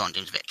I'm definitely going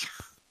James Vick.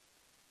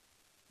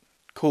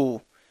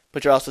 Cool.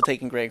 But you're also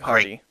taking Greg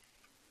Hardy.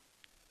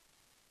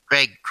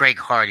 Greg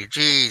Hardy.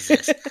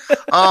 Jesus.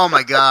 Oh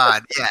my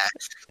God. Yes.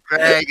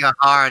 Greg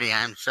Hardy.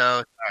 I'm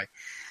so sorry.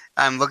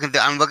 I'm looking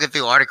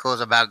through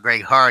articles about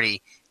Greg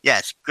Hardy.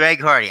 Yes, Greg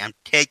Hardy. I'm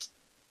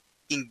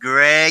taking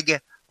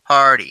Greg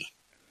Hardy.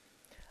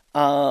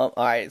 All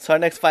right. So our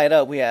next fight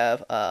up, we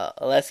have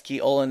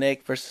Aleksei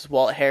Oleinik versus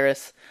Walt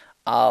Harris.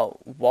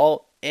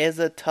 Walt is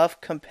a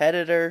tough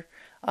competitor.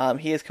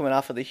 He is coming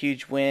off of the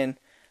huge win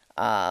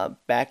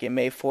back in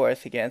May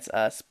 4th against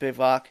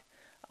Spivak.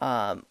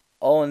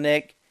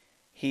 Oleinik,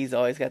 he's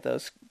always got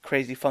those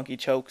crazy funky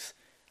chokes.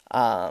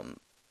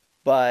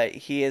 But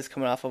he is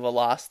coming off of a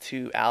loss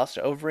to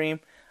Alistair Overeem.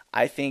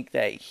 I think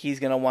that he's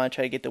going to want to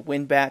try to get the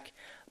win back.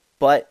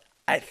 But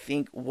I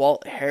think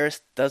Walt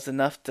Harris does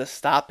enough to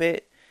stop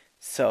it.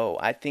 So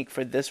I think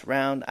for this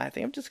round, I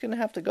think I'm just going to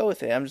have to go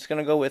with it. I'm just going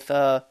to go with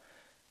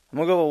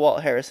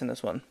Walt Harris in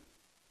this one.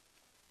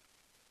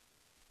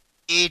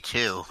 Me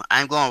too.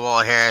 I'm going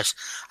Walt Harris.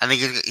 I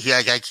think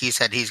like he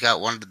said, he's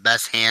got one of the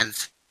best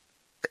hands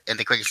and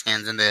the quickest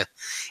hands in the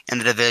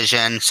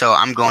division. So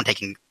I'm going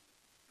taking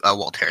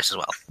Walt Harris as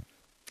well.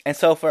 And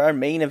so for our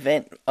main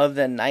event of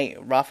the night,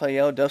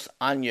 Rafael dos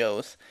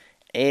Anjos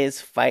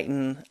is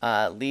fighting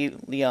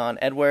Leon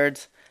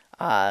Edwards.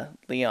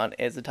 Leon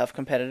is a tough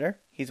competitor.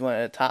 He's one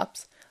of the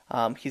tops.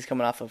 He's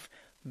coming off of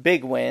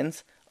big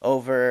wins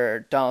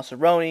over Donald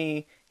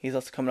Cerrone. He's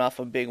also coming off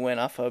a big win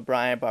off of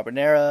Brian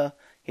Barbanera.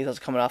 He's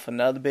also coming off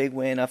another big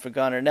win off of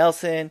Gunnar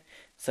Nelson.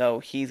 So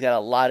he's got a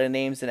lot of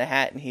names in a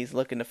hat, and he's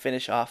looking to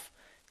finish off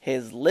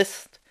his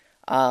list.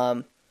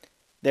 There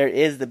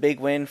is the big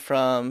win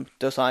from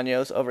Dos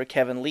Anjos over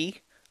Kevin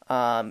Lee.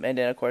 And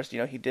then, of course,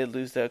 he did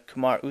lose to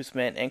Kamaru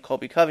Usman and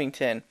Colby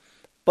Covington.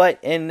 But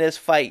in this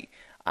fight,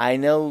 I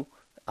know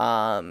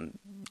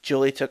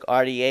Julie took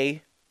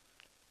RDA,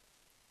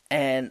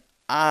 and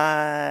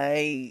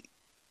I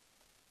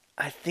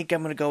think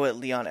I'm going to go with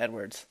Leon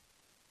Edwards.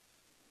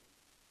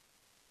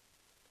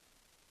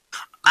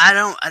 I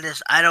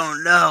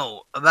don't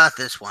know about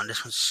this one.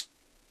 This one's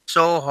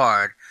so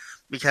hard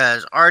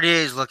because RDA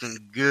is looking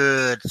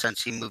good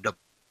since he moved up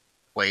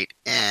weight,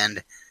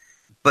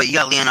 but you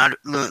got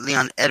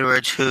Leon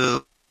Edwards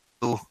who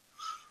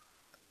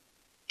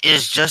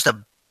is just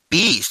a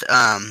beast.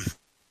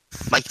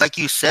 Like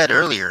you said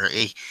earlier,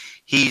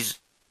 he's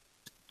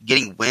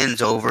getting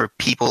wins over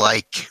people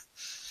like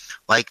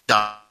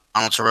Donald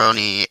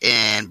Cerrone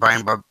and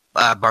Brian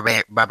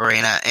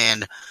Barberena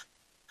and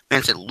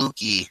Vincent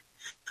Luque.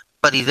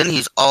 But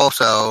he's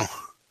also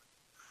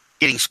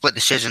getting split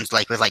decisions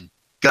with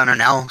Gunnar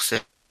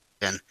Nelson,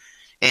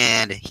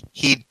 and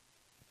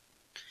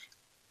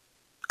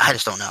I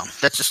just don't know.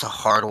 That's just a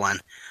hard one.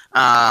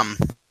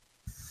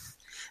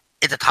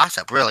 It's a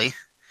toss-up, really.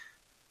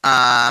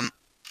 I'm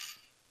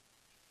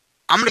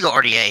going to go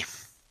RDA.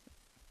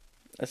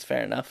 That's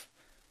fair enough.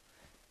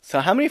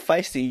 So how many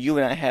fights do you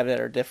and I have that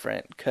are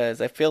different?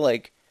 Because I feel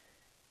like...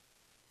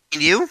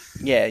 You?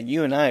 Yeah,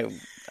 you and I,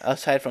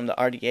 aside from the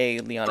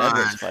RDA Leon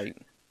Edwards fight.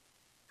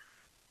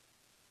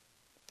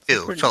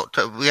 Two.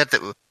 So we have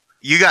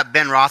you got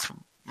Ben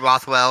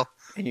Rothwell,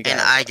 and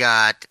I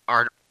got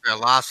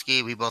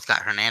Arlovsky. We both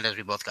got Hernandez.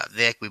 We both got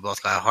Vick. We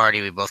both got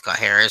Hardy. We both got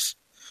Harris.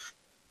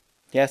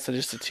 Yeah, so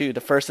just the two, the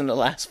first and the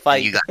last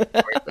fight. You got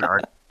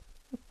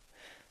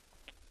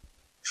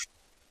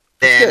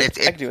Then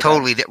it's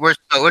totally we're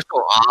so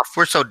off.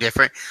 We're so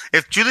different.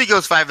 If Julie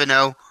goes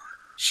 5-0,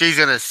 she's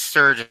gonna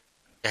surge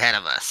ahead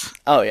of us.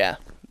 Oh yeah,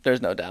 there's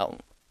no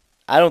doubt.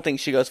 I don't think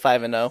she goes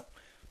 5-0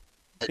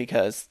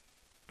 because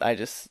I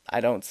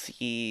don't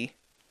see,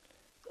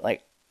 I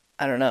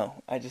don't know.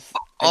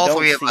 All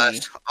three of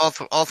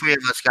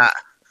us got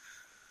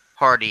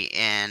Hardy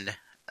and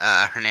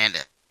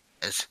Hernandez.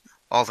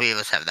 All three of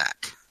us have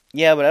that.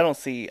 Yeah, but I don't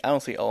see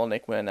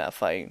Olenek winning that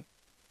fight.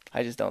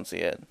 I just don't see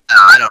it. No,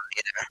 I don't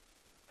either.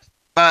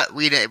 But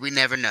we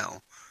never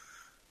know.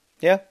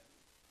 Yeah.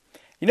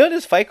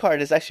 This fight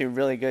card is actually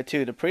really good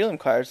too. The prelim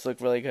cards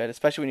look really good,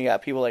 especially when you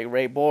got people like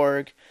Ray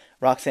Borg,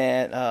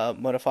 Roxanne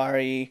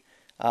Modafferi,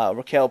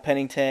 Raquel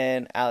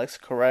Pennington, Alex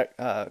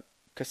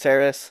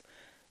Caceres.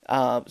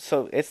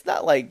 So it's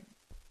not like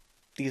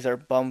these are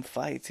bum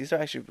fights. These are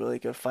actually really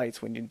good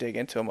fights when you dig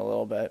into them a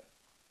little bit.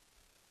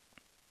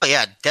 Oh,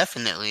 yeah,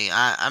 definitely.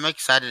 I'm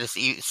excited to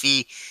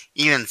see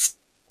even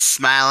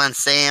smiling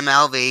Sam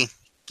Alvey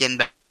getting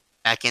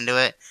back into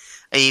it,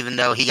 even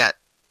though he got...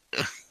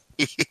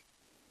 is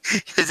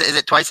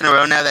it twice in a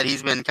row now that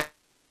he's been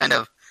kind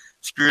of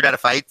screwed out of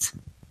fights?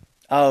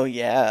 Oh,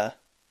 yeah.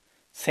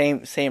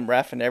 Same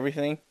ref and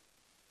everything?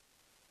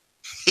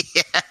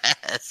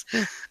 Yes.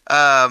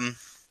 I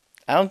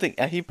don't think...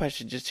 He probably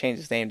should just change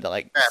his name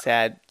to,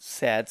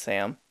 Sad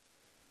Sam.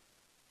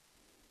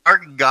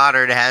 Mark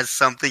Goddard has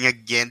something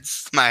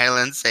against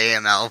smiling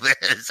Sam Alves.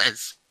 I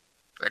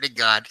swear to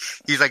God.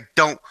 He's like,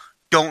 don't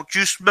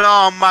you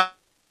smell my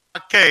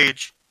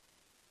cage.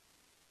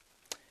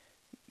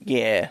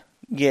 Yeah,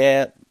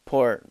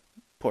 poor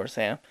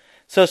Sam.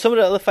 So some of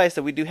the other fights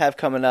that we do have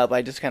coming up,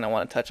 I just kind of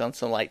want to touch on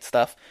some light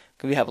stuff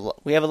because we have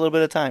a little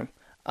bit of time.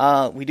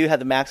 We do have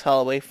the Max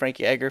Holloway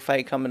Frankie Edgar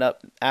fight coming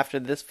up after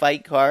this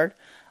fight card.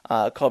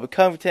 Colby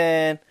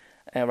Covington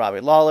and Robbie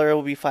Lawler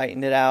will be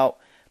fighting it out.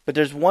 But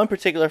there's one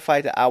particular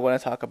fight that I want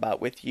to talk about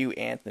with you,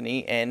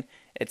 Anthony, and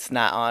it's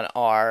not on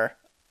our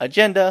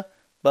agenda,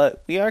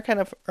 but we are kind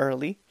of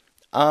early.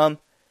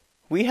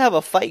 We have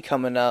a fight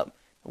coming up.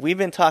 We've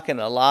been talking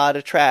a lot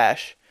of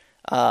trash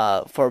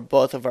for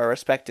both of our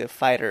respective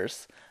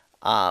fighters.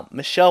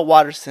 Michelle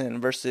Waterson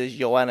versus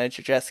Joanna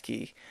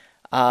Jędrzejczyk.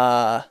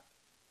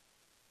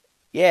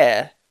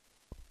 Yeah,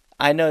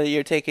 I know that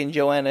you're taking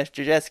Joanna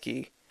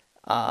Jędrzejczyk.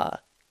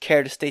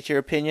 Care to state your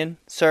opinion,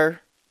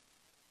 sir?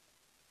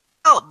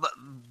 Oh, but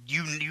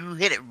you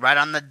hit it right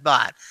on the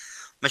dot.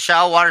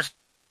 Michelle Waterson's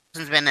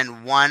been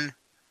in one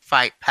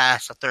fight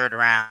past the third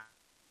round,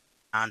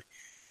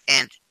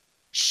 and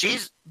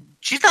she's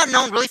not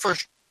known really for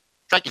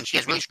striking. She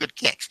has really good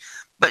kicks,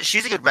 but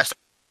she's a good wrestler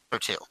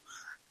too.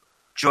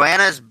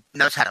 Joanna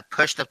knows how to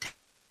push the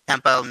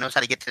tempo, knows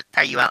how to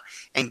tire you out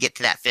and get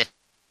to that fifth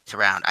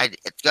round.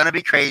 It's gonna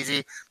be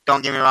crazy.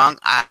 Don't get me wrong.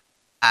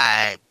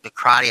 The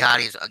Karate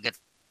Hottie is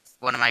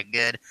one of my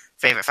good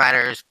favorite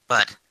fighters,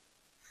 but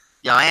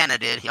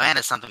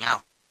Joanna's something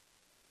else.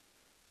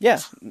 Yeah,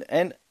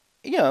 and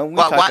we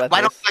talked about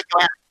why this. Don't you like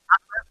Joanna?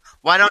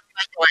 Why don't you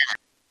like Joanna?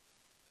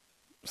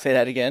 Say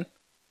that again.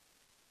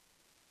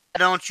 Why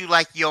don't you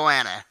like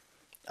Joanna?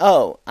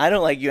 Oh, I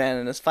don't like Joanna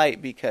in this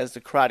fight because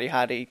the Karate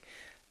Hottie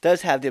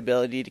does have the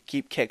ability to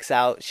keep kicks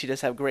out. She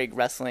does have great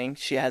wrestling.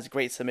 She has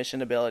great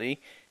submission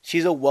ability.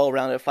 She's a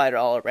well-rounded fighter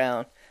all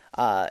around.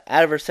 Out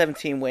of her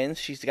 17 wins,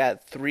 she's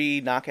got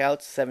 3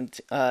 knockouts,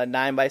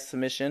 9 by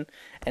submission,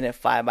 and then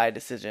 5 by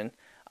decision.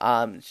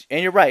 And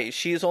you're right,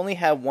 she's only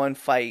had one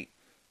fight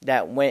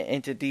that went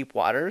into deep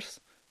waters,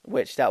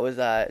 which that was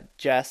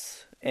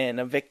Jess and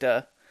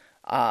Invicta,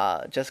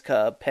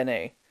 Jessica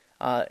Penne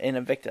in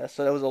Invicta.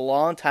 So that was a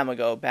long time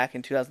ago, back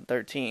in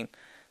 2013.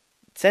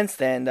 Since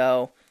then,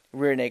 though,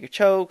 rear naked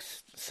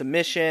chokes,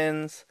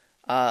 submissions,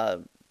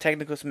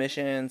 technical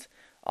submissions,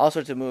 all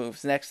sorts of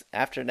moves, next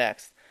after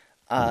next.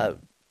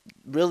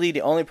 Really,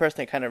 the only person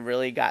that kind of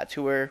really got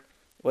to her,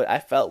 what I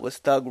felt, was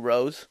Thug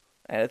Rose.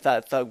 And I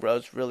thought Thug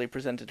Rose really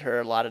presented her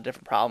a lot of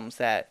different problems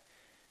that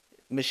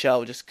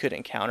Michelle just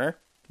couldn't counter,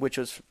 which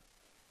was,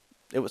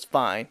 it was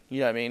fine.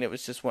 You know what I mean? It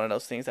was just one of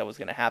those things that was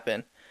going to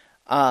happen.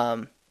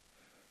 But,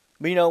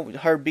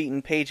 her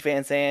beating Paige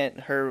Van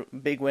Zandt, her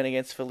big win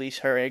against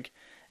Felice Herrig,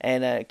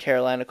 and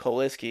Carolina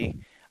Kowalski,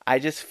 I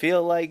just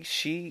feel like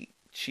she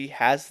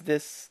has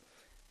this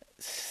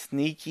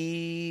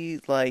sneaky,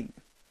 like,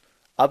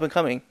 up and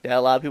coming that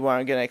a lot of people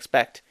aren't going to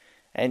expect.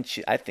 And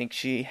I think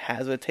she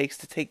has what it takes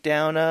to take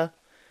down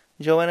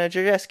Joanna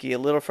Jędrzejewski a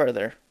little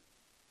further.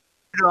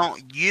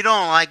 You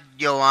don't like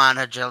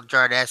Joanna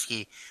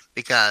Jędrzejewski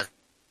because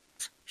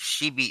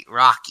she beat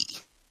Rocky.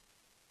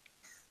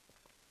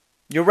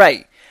 You're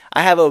right.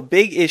 I have a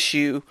big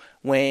issue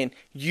when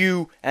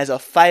you, as a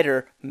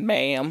fighter,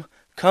 ma'am,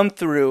 come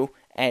through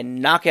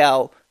and knock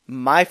out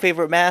my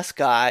favorite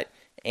mascot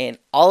in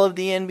all of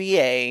the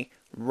NBA,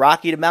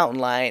 Rocky the Mountain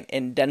Lion,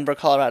 in Denver,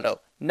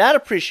 Colorado. Not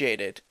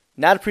appreciated.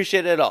 Not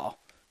appreciated at all.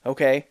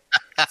 Okay?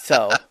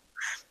 So,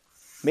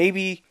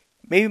 maybe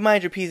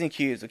mind your P's and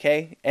Q's,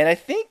 okay? And I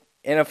think,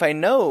 and if I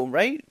know,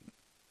 right,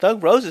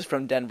 Thug Rose is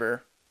from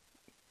Denver.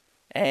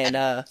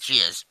 And, she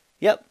is.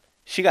 Yep.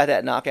 She got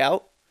that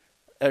knockout.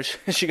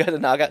 She got the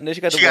knockout, and then she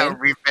got the win.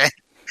 Revenge.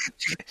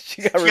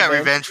 She got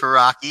revenge for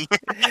Rocky.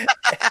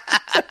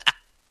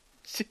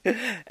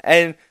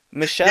 And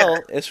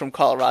Michelle is from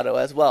Colorado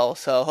as well,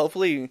 so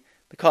hopefully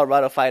the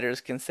Colorado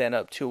fighters can stand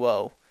up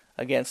 2-0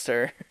 against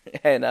her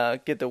and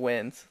get the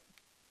wins.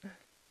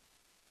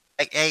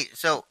 Hey,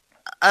 so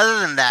other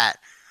than that,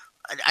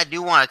 I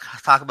do want to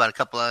talk about a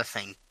couple other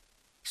things.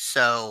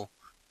 So,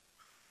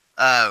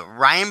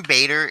 Ryan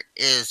Bader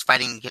is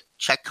fighting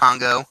Cheick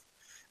Kongo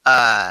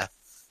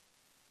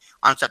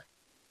on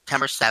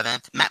September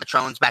 7th. Matt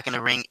Mitrone's back in the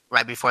ring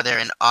right before there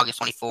in August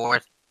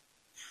 24th.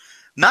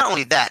 Not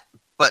only that,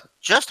 but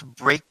just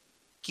breaking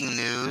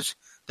news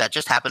that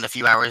just happened a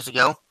few hours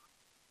ago.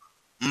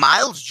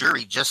 Miles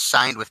Jury just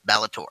signed with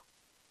Bellator.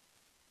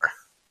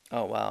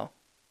 Oh, wow.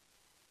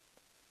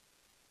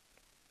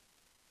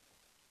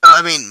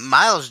 I mean,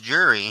 Miles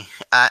Jury,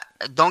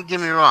 don't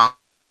get me wrong.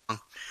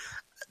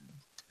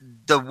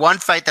 The one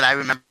fight that I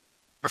remember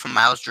from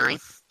Miles Jury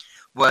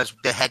was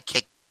the head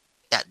kick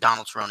that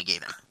Donald Cerrone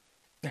gave him.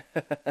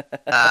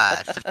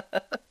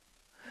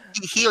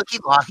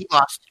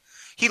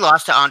 He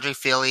lost to Andre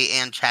Fili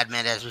and Chad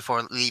Mendes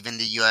before leaving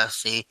the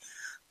UFC.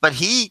 But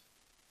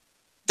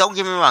don't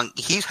get me wrong,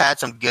 he's had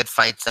some good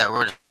fights that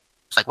were just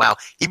like, wow.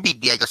 He beat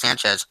Diego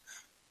Sanchez.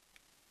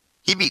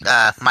 He beat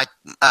the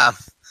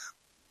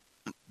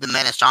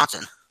Menace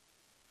Johnson.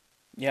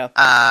 Yeah.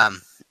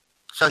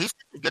 So he's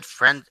a good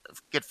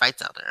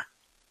fights out there.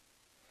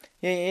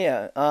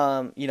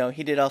 Yeah.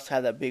 He did also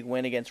have that big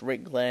win against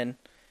Rick Glenn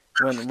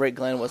when Rick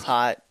Glenn was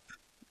hot.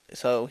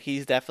 So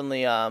he's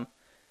definitely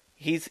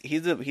he's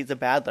a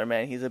battler,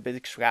 man. He's a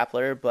big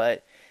scrappler.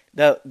 But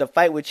the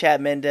fight with Chad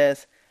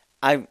Mendes,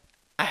 I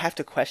have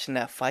to question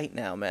that fight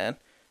now, man,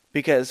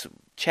 because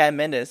Chad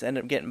Mendes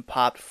ended up getting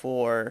popped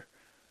for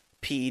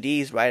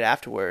PEDs right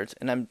afterwards,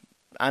 and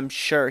I'm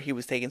sure he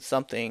was taking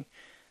something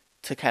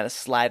to kind of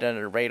slide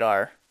under the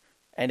radar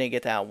and then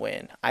get that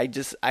win. I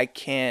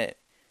can't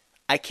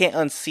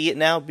unsee it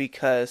now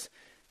because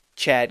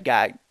Chad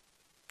got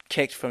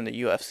kicked from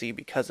the UFC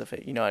because of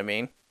it. You know what I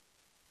mean?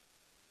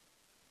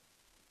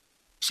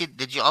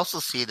 Did you also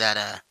see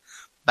that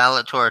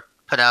Bellator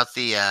put out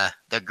the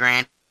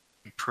Grand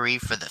Prix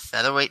for the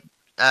featherweight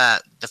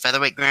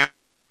Grand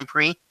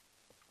Prix?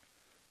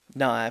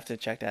 No, I have to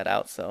check that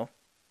out. So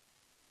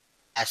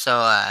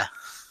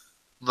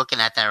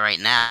looking at that right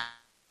now,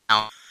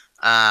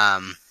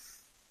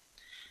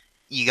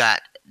 you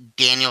got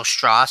Daniel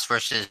Strauss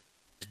versus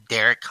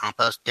Derek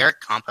Campos.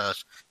 Derek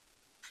Campos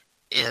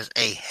is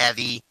a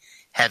heavy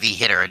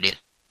hitter, dude.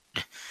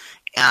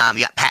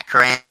 You got Pat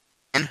Curran,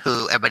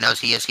 who everybody knows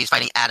he is. He's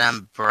fighting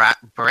Adam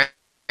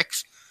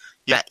Bricks.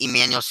 You got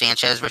Emmanuel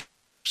Sanchez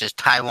versus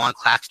Taiwan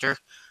Claxter.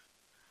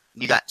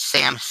 You got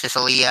Sam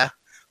Sicilia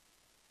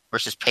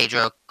versus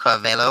Pedro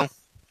Carvalho.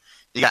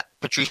 You got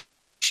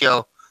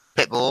Patricio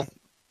Pitbull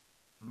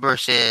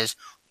versus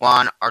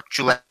Juan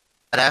Archuleta.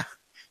 You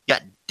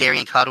got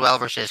Darian Caldwell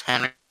versus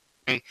Henry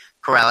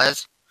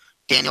Corrales.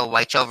 Daniel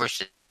Weichel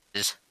versus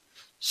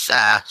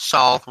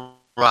Saul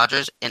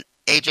Rogers. And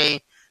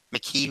AJ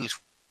McKee, who's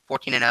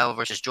 14-0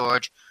 versus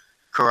George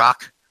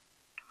Karak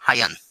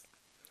Hayan.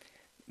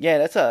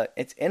 Yeah,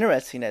 it's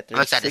interesting that I'm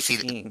there's excited to see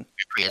 16.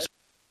 the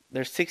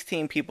There's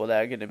 16 people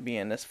that are going to be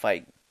in this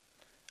fight.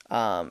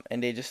 And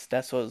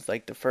that's what was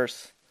like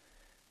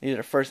these are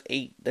the first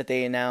 8 that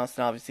they announced,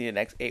 and obviously the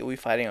next 8 we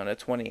fighting on the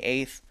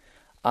 28th.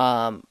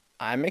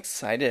 I'm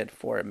excited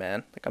for it,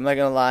 man. Like, I'm not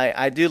gonna lie,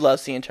 I do love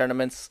seeing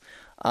tournaments,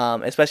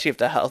 especially if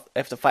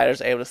the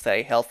fighters are able to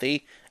stay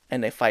healthy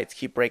and their fights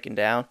keep breaking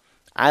down.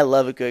 I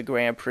love a good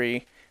Grand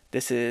Prix.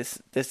 This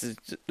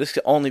could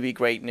only be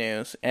great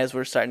news as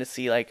we're starting to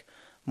see like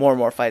more and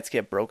more fights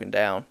get broken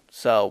down.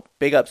 So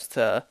big ups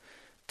to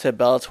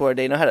Bellator.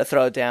 They know how to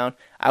throw it down.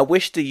 I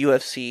wish the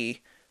UFC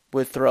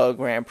would throw a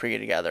Grand Prix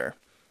together.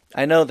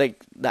 I know the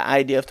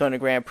idea of throwing a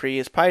Grand Prix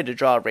is probably to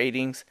draw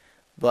ratings,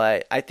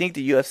 but I think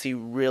the UFC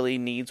really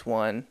needs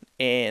one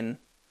in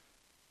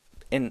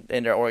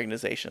their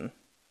organization.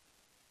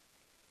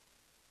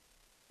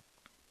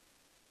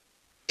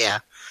 Yeah.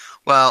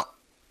 Well,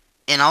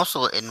 and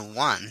also in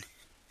one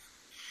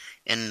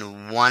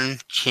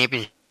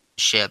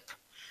championship,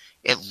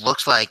 it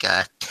looks like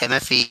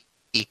Timothy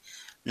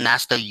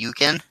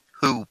Nastayukin,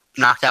 who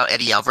knocked out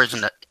Eddie Alvarez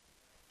in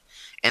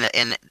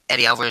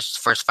Eddie Alvarez's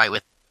first fight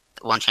with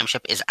one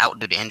championship, is out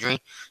due to injury.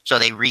 So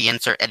they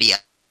reinsert Eddie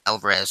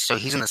Alvarez. So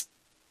he's in the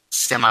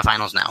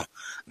semifinals now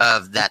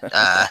of that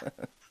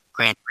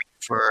Grand Prix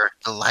for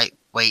the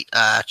lightweight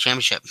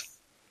championship.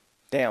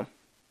 Damn.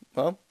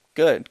 Well,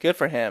 good. Good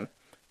for him.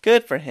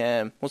 Good for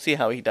him. We'll see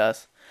how he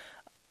does.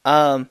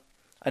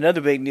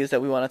 Another big news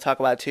that we want to talk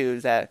about too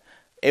is that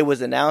it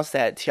was announced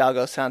that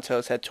Thiago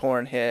Santos had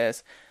torn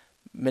his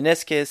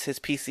meniscus, his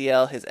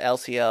PCL, his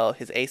LCL,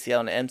 his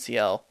ACL, and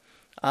MCL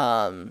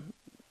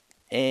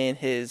in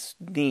his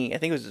knee. I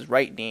think it was his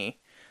right knee.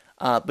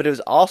 But it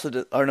was also,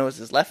 it was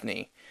his left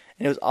knee.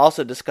 And it was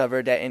also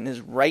discovered that in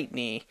his right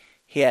knee,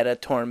 he had a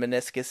torn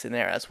meniscus in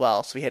there as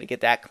well. So he had to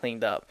get that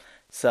cleaned up.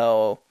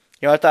 So,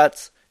 your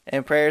thoughts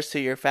and prayers to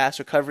your fast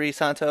recovery,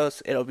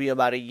 Santos. It'll be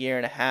about 1.5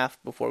 years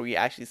before we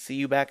actually see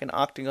you back in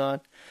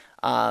Octagon.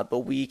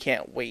 But we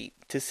can't wait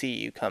to see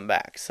you come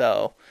back.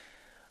 So,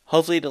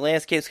 hopefully the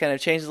landscape's kind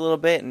of changes a little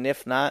bit. And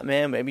if not,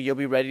 man, maybe you'll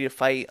be ready to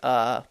fight.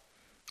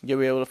 You'll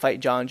be able to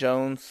fight John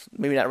Jones.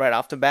 Maybe not right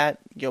off the bat.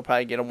 You'll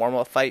probably get a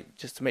warm-up fight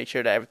just to make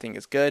sure that everything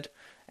is good.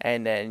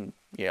 And then,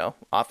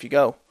 off you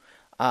go.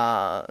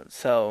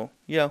 So,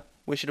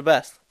 wish you the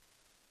best.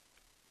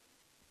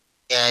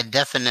 Yeah,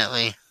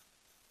 definitely.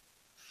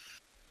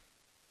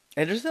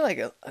 And there's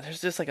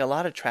just a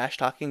lot of trash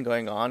talking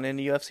going on in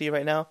the UFC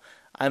right now.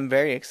 I'm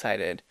very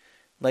excited.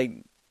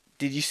 Like,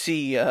 did you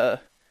see Henry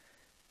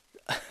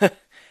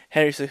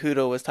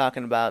Cejudo was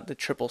talking about the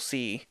Triple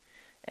C,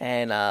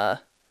 and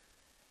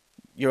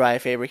Uriah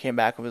Faber came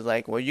back and was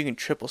like, "Well, you can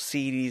Triple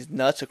C these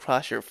nuts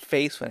across your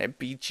face when I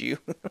beat you."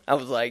 I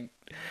was like,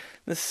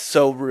 "This is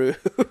so rude."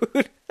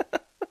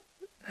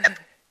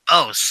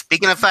 Oh,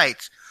 speaking of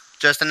fights,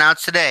 just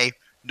announced today,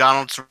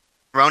 Donald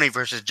Cerrone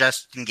versus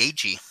Justin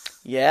Gaethje.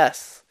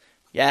 Yes.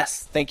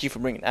 Thank you for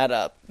bringing that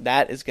up.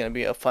 That is going to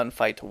be a fun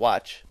fight to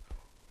watch.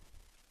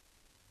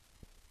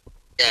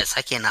 Yes,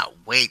 I cannot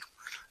wait.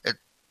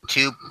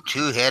 Two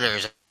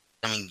hitters.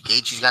 I mean,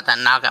 Gaethje's got that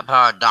knockout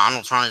power.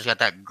 Donald Cerrone's got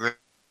that grit.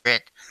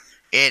 It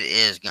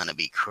is going to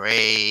be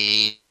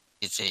crazy.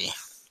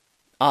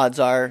 Odds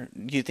are,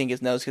 do you think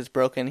his nose gets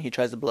broken? He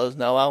tries to blow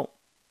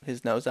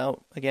his nose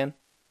out again?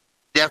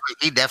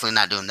 He definitely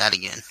not doing that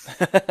again.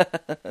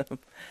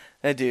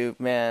 That dude,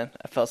 man,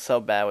 I felt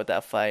so bad with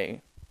that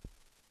fight.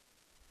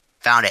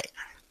 Found it.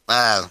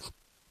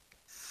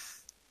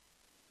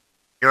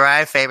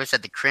 Uriah Faber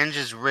said the cringe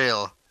is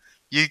real.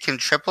 You can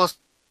Triple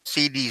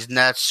C these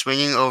nuts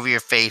swinging over your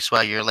face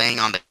while you're laying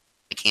on the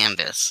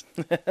canvas.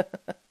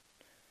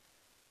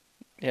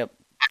 Yep.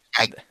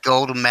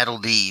 Gold medal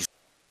D's.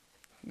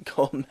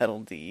 Gold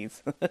medal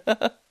D's.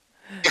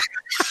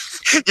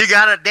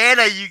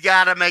 Dana, you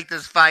gotta make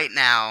this fight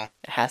now.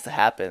 It has to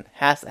happen.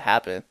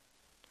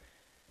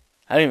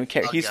 I don't even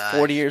care. He's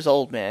 40 years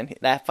old, man.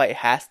 That fight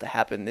has to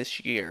happen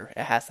this year.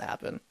 It has to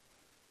happen.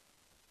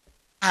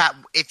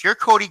 If you're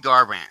Cody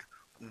Garbrandt,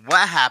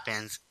 what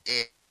happens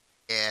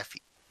if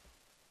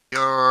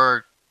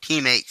your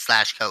teammate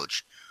 /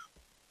 coach,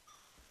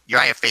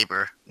 Uriah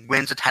Faber,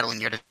 wins the title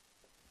in your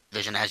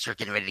division as you're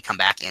getting ready to come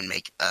back and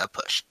make a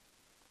push?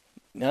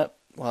 Yep.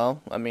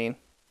 Well, I mean,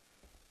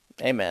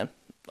 hey, man.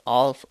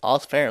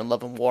 All's fair in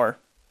love and war.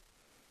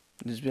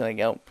 Just be like,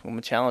 yo, I'm going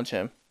to challenge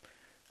him.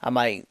 I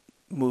might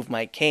move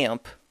my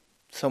camp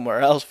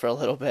somewhere else for a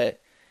little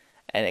bit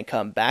and then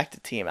come back to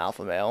Team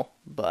Alpha Male,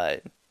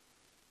 but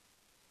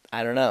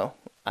I don't know.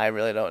 I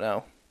really don't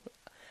know.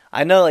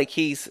 I know, like,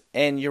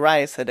 and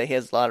Uriah said that he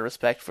has a lot of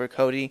respect for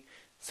Cody,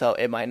 so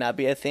it might not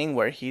be a thing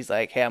where he's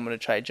like, hey, I'm going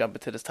to try to jump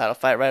into this title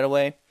fight right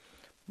away.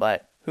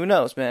 But who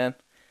knows, man?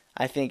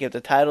 I think if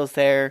the title's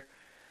there,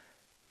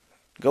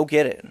 go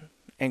get it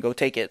and go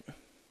take it.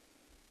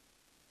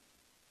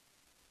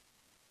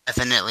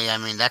 Definitely. I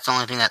mean, that's the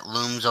only thing that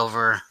looms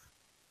over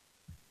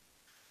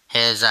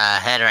his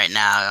head right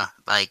now.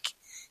 Like,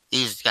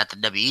 he's got the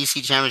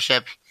WEC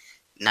championship.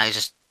 Now he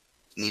just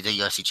needs a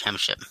UFC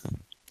championship.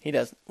 He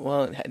does.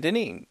 Well, didn't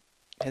he?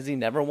 Has he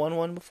never won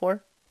one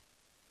before?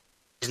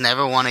 He's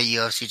never won a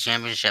UFC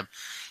championship.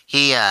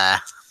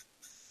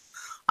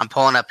 I'm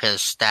pulling up his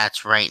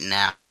stats right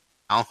now.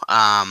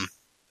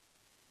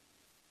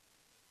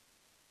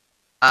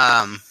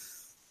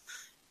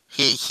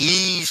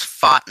 He's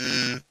fought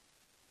in,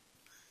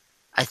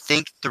 I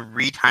think,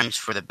 3 times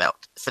for the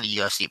belt, for the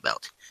UFC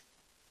belt.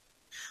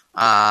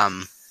 For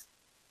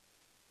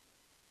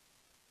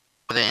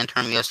the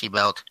interim UFC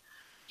belt,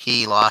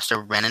 he lost to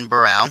Renan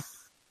Barão.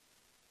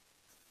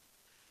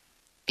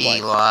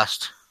 He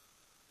lost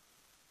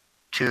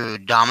to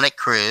Dominic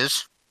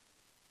Cruz.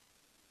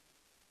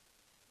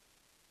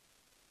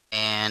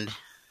 And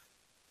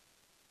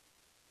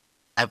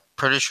I'm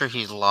pretty sure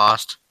he's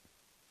lost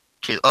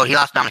he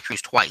lost Dominic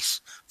Cruz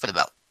twice for the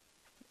belt.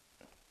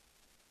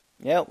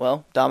 Yeah,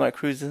 well, Dominic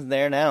Cruz isn't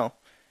there now.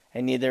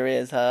 And neither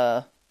is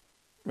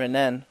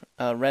Renan.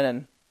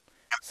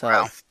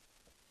 So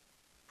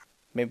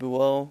maybe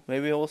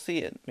we'll see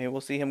it. Maybe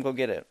we'll see him go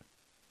get it.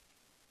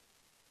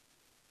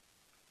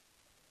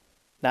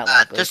 Not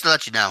likely. Just to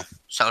let you know.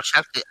 So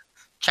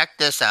check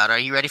this out. Are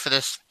you ready for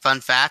this fun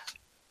fact?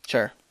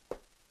 Sure.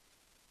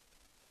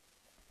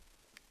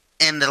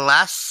 In the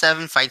last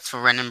 7 fights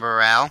for Renan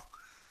Barão,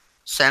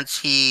 since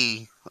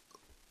he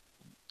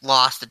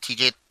lost to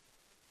TJ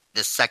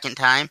the second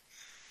time,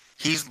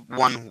 he's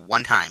won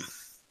 1 time.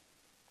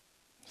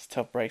 It's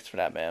tough breaks for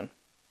that man.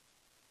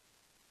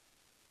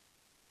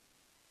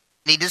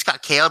 He just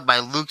got KO'd by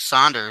Luke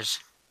Sanders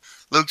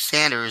in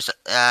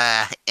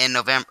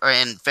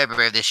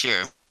February of this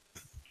year.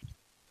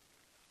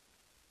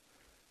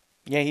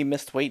 Yeah, he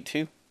missed weight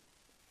too.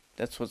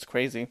 That's what's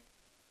crazy.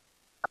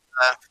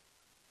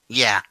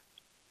 Yeah.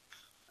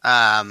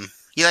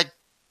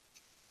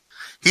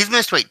 He's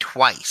missed weight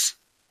twice.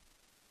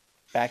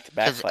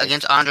 Back-to-back fights.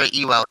 Against Andre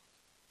Ewell.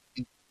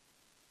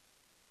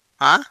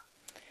 Huh?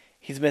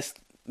 He's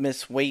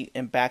missed weight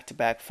in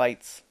back-to-back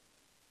fights.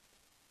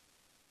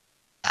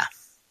 Yeah.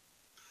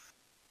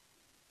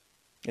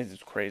 This is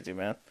crazy,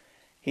 man.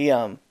 He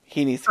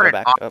needs to go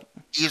back up.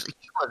 He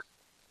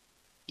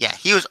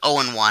was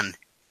 0-1.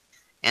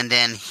 And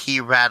then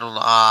he rattled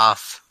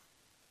off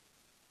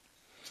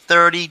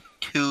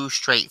 32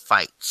 straight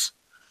fights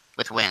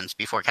with wins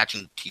before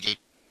catching TJ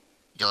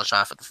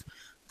Dillashaw for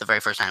the very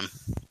first time.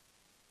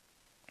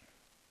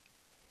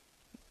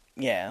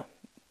 Yeah,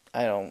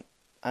 I don't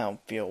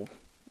feel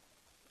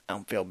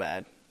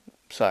bad.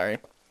 Sorry,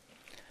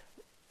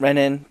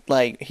 Renan.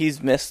 Like,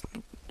 he's missed,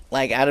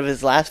 like, out of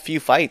his last few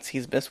fights,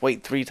 he's missed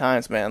weight 3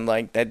 times, man.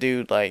 Like, that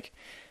dude, like,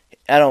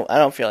 I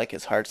don't feel like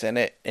his heart's in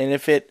it. And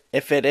if it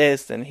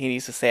is, then he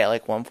needs to stay at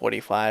like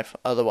 145.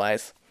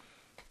 Otherwise,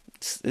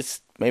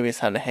 maybe it's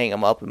time to hang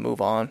him up and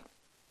move on.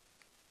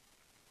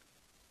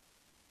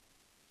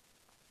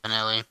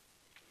 Definitely.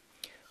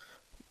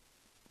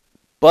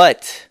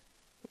 But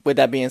with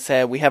that being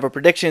said, we have our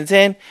predictions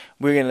in.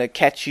 We're gonna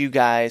catch you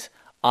guys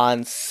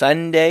on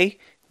Sunday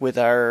with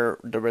the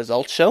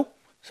results show.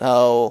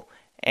 So,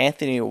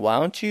 Anthony, why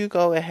don't you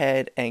go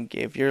ahead and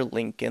give your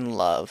Lincoln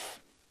love?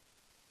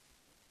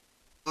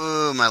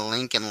 Ooh, my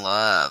Lincoln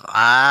love.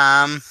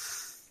 My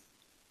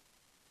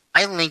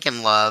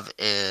Lincoln love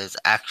is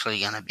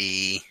actually gonna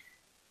be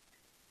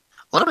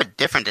a little bit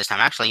different this time.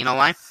 Actually, you know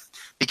why?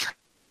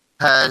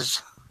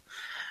 Because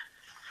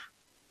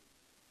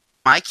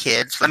my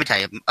kids, let me tell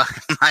you,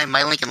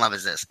 my Lincoln love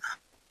is this.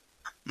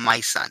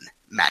 My son,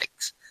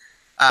 Maddox.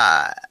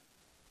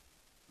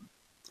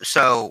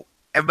 So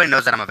everybody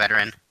knows that I'm a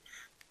veteran.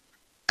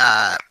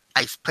 I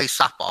play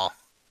softball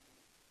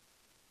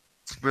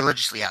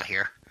religiously out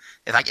here.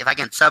 If I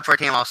can sub for a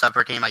team, I'll sub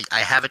for a team. I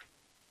have a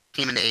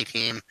team in the A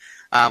team.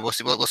 We'll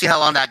see how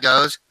long that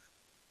goes.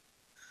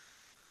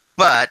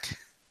 But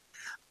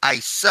I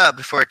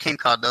subbed for a team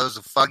called Those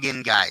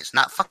Fuggin' Guys.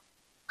 Not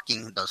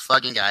fucking Those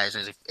Fuggin' Guys.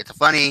 It's a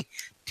funny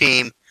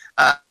team.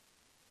 A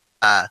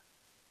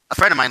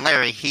friend of mine,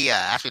 Larry, he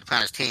asked me to play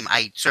on his team.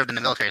 I served in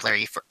the military,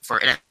 Larry, for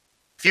a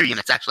few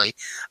units, actually.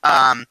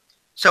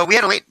 So we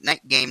had a late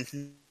night game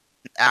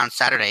on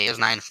Saturday. It was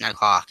 9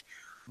 o'clock.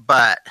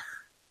 But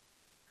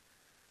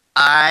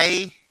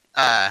I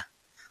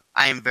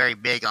am very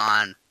big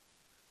on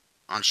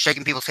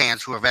shaking people's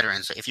hands who are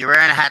veterans. If you're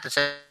wearing a hat that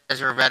says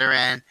you're a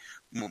veteran,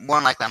 more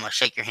than likely I'm going to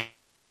shake your hand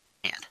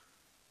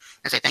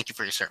and say thank you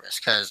for your service,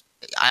 because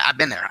I've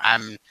been there.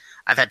 I've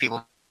had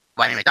people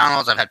buy me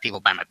McDonald's. I've had people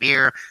buy my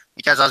beer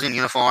because I was in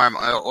uniform,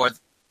 or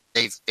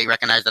they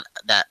recognize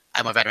that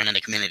I'm a veteran in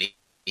the community.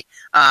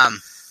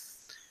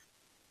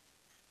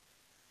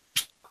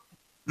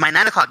 My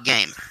 9 o'clock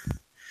game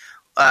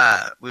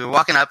we were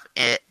walking up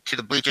to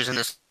the bleachers, and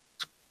this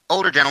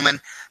older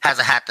gentleman has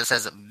a hat that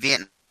says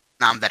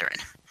Vietnam veteran.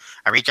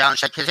 I reach out and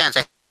shake his hand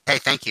and say, "Hey,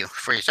 thank you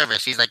for your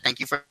service." He's like, "Thank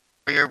you for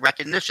your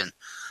recognition."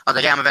 I was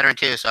like, "Yeah, I'm a veteran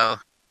too, so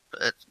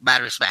it's a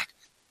matter of respect."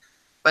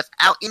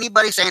 Without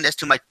anybody saying this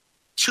to my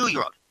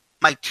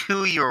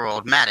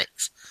 2-year-old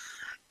Maddox,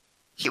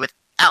 he,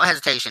 without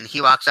hesitation,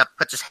 he walks up,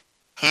 puts his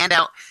hand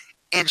out,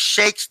 and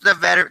shakes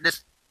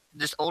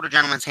this older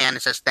gentleman's hand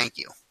and says, "Thank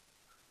you."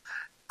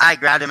 I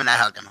grabbed him and I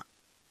hugged him.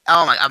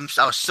 Oh my!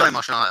 I was so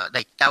emotional.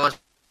 Like, that was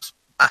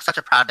such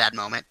a proud dad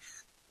moment,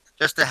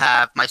 just to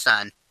have my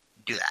son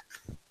do that.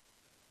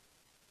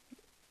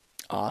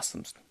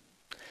 Awesome.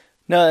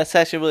 No, that's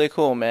actually really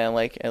cool, man.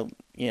 Like,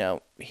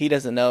 he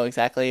doesn't know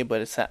exactly,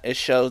 but it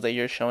shows that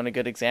you're showing a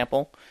good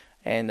example,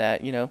 and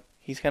that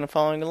he's kind of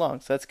following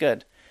along. So that's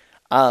good.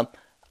 I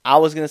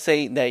was gonna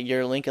say that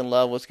your Lincoln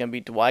Love was gonna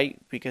be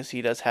Dwight because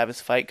he does have his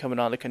fight coming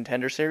on the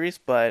Contender Series,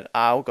 but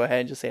I'll go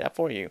ahead and just say that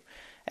for you.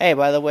 Hey,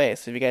 by the way,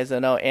 so if you guys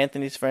don't know,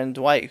 Anthony's friend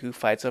Dwight, who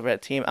fights over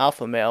at Team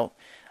Alpha Male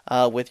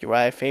with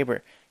Uriah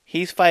Faber,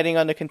 he's fighting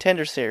on the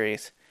Contender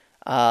Series.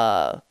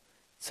 So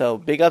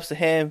big ups to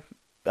him.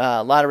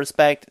 A lot of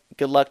respect.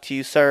 Good luck to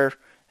you, sir,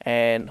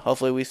 and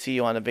hopefully we see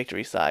you on the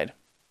victory side.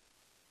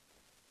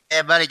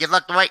 Yeah, buddy. Good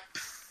luck, Dwight.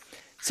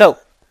 So,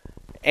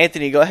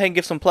 Anthony, go ahead and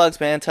give some plugs,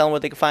 man. Tell them where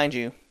they can find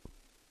you.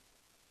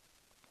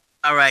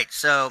 All right,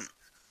 so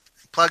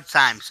plug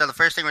time. So the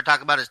first thing we're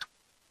talking about is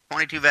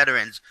 22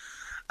 veterans.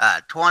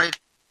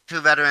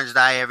 22 veterans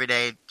die every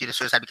day due to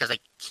suicide because they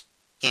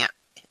can't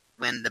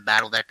win the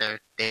battle that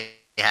they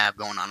have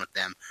going on with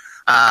them.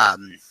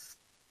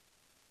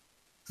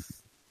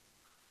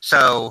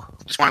 So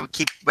just want to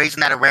keep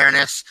raising that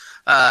awareness,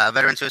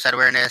 veteran suicide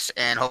awareness,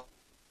 and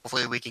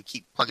hopefully we can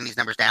keep plugging these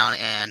numbers down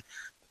and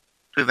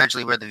to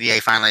eventually where the VA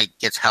finally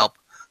gets help.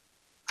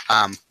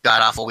 God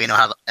awful. We know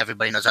how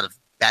everybody knows how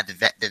bad the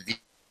VA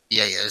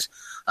is,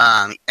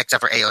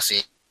 except for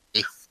AOC.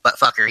 But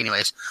fuck her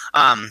anyways.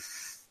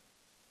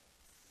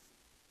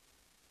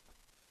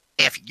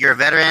 If you're a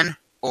veteran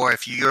or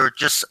if you're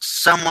just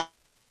someone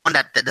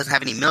that doesn't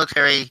have any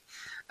military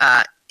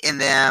in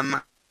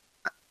them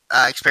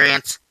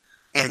experience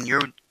and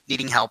you're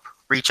needing help,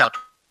 reach out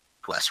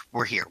to us.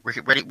 We're here.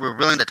 We're ready. We're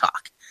willing to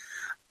talk.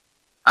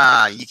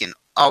 You can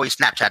always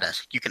Snapchat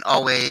us. You can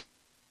always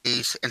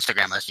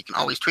Instagram us. You can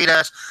always tweet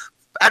us.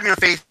 Add me on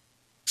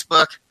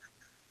Facebook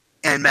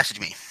and message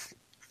me.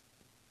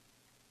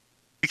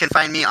 You can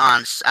find me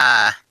on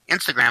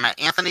Instagram at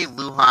Anthony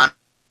Lujan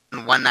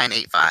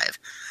 1985.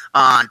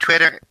 On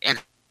Twitter and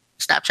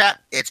Snapchat,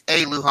 it's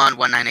A Lujan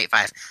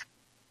 1985.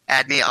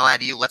 Add me, I'll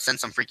add you. Let's send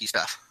some freaky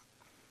stuff.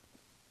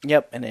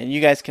 Yep, and then you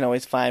guys can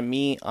always find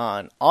me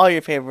on all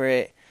your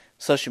favorite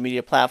social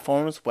media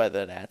platforms,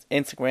 whether that's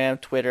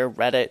Instagram, Twitter,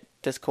 Reddit,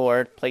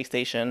 Discord,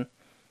 PlayStation,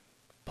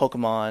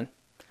 Pokemon.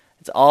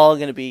 It's all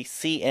going to be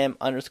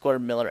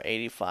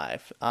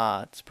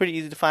CM_Miller85. It's pretty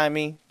easy to find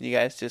me. You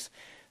guys just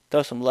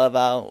throw some love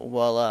out.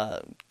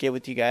 We'll get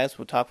with you guys.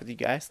 We'll talk with you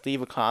guys.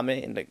 Leave a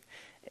comment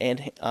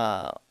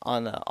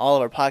on all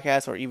of our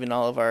podcasts or even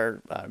all of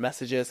our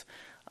messages.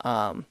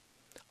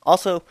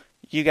 Also,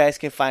 you guys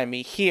can find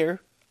me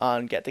here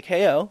on Get the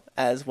KO,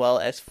 as well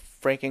as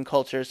Franken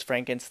Culture's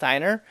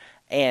Frankensteiner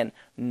and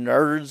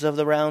Nerds of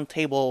the Round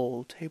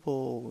Table,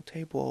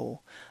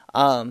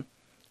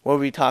 where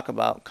we talk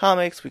about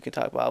comics, we can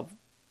talk about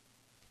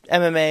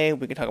MMA,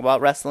 we can talk about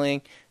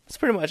wrestling. It's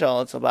pretty much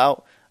all it's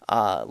about.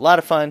 A lot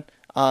of fun.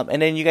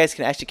 And then you guys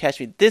can actually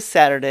catch me this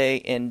Saturday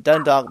in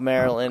Dundalk,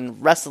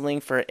 Maryland, wrestling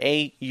for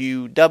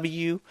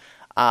AUW.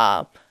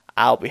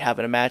 I'll be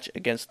having a match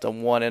against the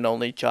one and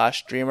only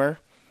Josh Dreamer.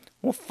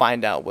 We'll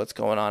find out what's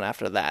going on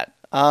after that.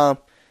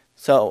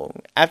 So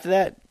after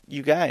that,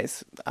 you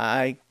guys,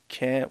 I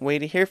can't wait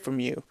to hear from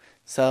you.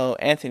 So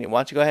Anthony, why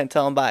don't you go ahead and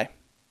tell them bye.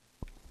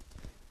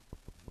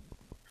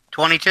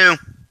 22.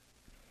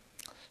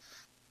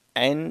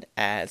 And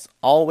as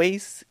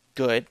always,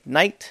 good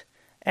night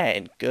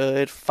and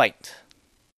good fight.